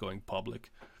stuff is going public.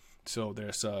 So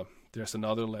there's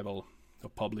another level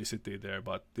of publicity there,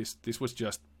 but this was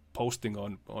just posting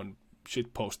on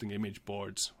shit posting image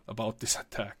boards about this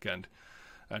attack, and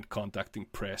contacting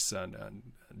press and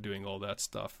doing all that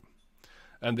stuff,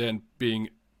 and then being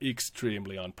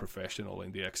extremely unprofessional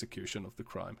in the execution of the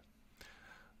crime,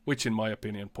 which in my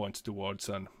opinion points towards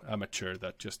an amateur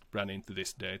that just ran into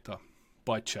this data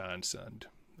by chance and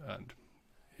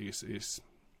is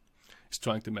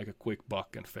trying to make a quick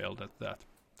buck and failed at that.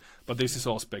 But this is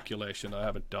all speculation. I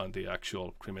haven't done the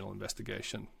actual criminal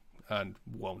investigation and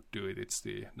won't do it. It's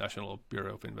the National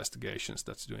Bureau of Investigations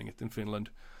that's doing it in Finland.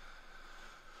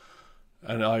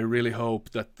 And I really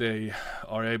hope that they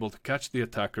are able to catch the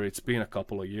attacker. It's been a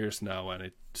couple of years now, and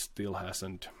it still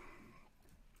hasn't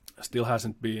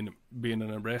been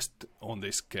an arrest on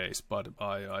this case. But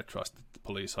I trust that the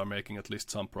police are making at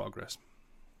least some progress.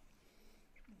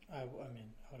 I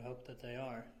would hope that they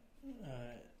are,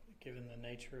 given the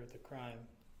nature of the crime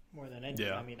more than anything.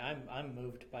 Yeah. I mean, I'm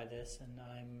moved by this, and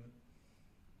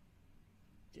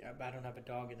I don't have a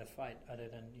dog in the fight other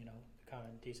than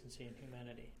common decency and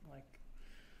humanity. Like.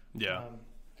 Yeah.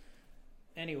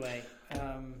 Anyway,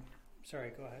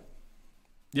 sorry, go ahead.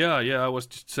 Yeah. I was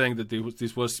just saying that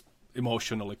this was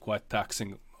emotionally quite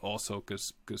taxing also,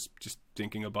 because just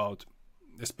thinking about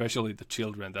especially the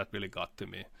children, that really got to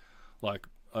me. Like,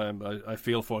 I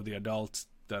feel for the adults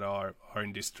that are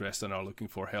in distress and are looking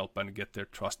for help and get their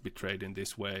trust betrayed in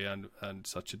this way, and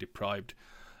such a deprived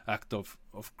act of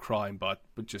crime, but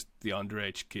just the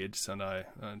underage kids, and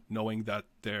knowing that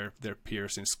their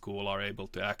peers in school are able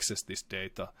to access this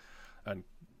data and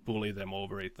bully them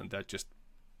over it, and that just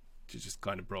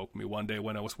kind of broke me one day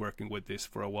when I was working with this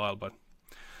for a while. But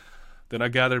then I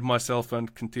gathered myself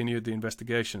and continued the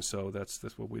investigation. So that's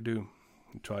what we do.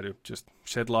 We try to just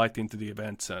shed light into the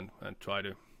events and try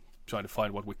to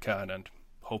find what we can, and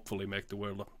hopefully make the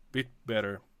world a bit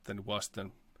better than it was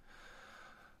than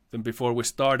before we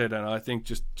started. And I think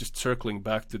just circling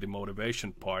back to the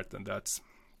motivation part, and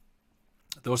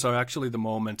those are actually the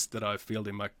moments that I feel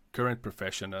in my current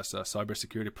profession as a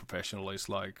cybersecurity professional is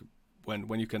like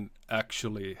when you can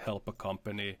actually help a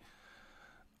company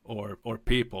or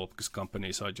people, because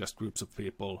companies are just groups of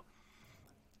people,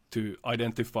 to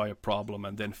identify a problem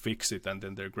and then fix it, and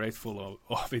then they're grateful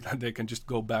of it, and they can just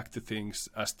go back to things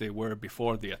as they were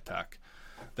before the attack.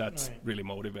 That's Right. really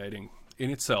motivating in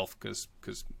itself, because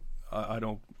I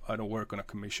don't work on a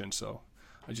commission, so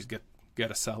I just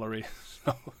get a salary.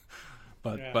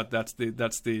 But that's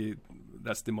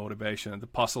the motivation, and the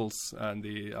puzzles, and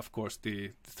of course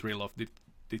the thrill of the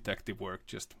detective work,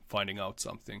 just finding out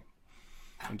something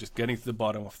and just getting to the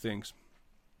bottom of things.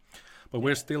 But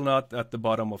we're still not at the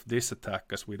bottom of this attack,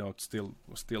 because we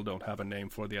still don't have a name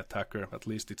for the attacker. At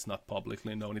least it's not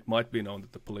publicly known. It might be known to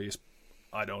the police.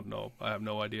 I don't know. I have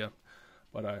no idea.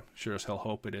 But I sure as hell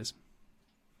hope it is.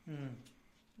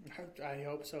 I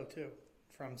hope so too.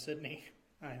 From Sydney,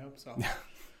 I hope so.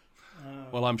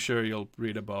 Well, I'm sure you'll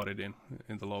read about it in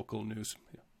the local news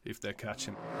if they catch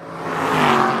him.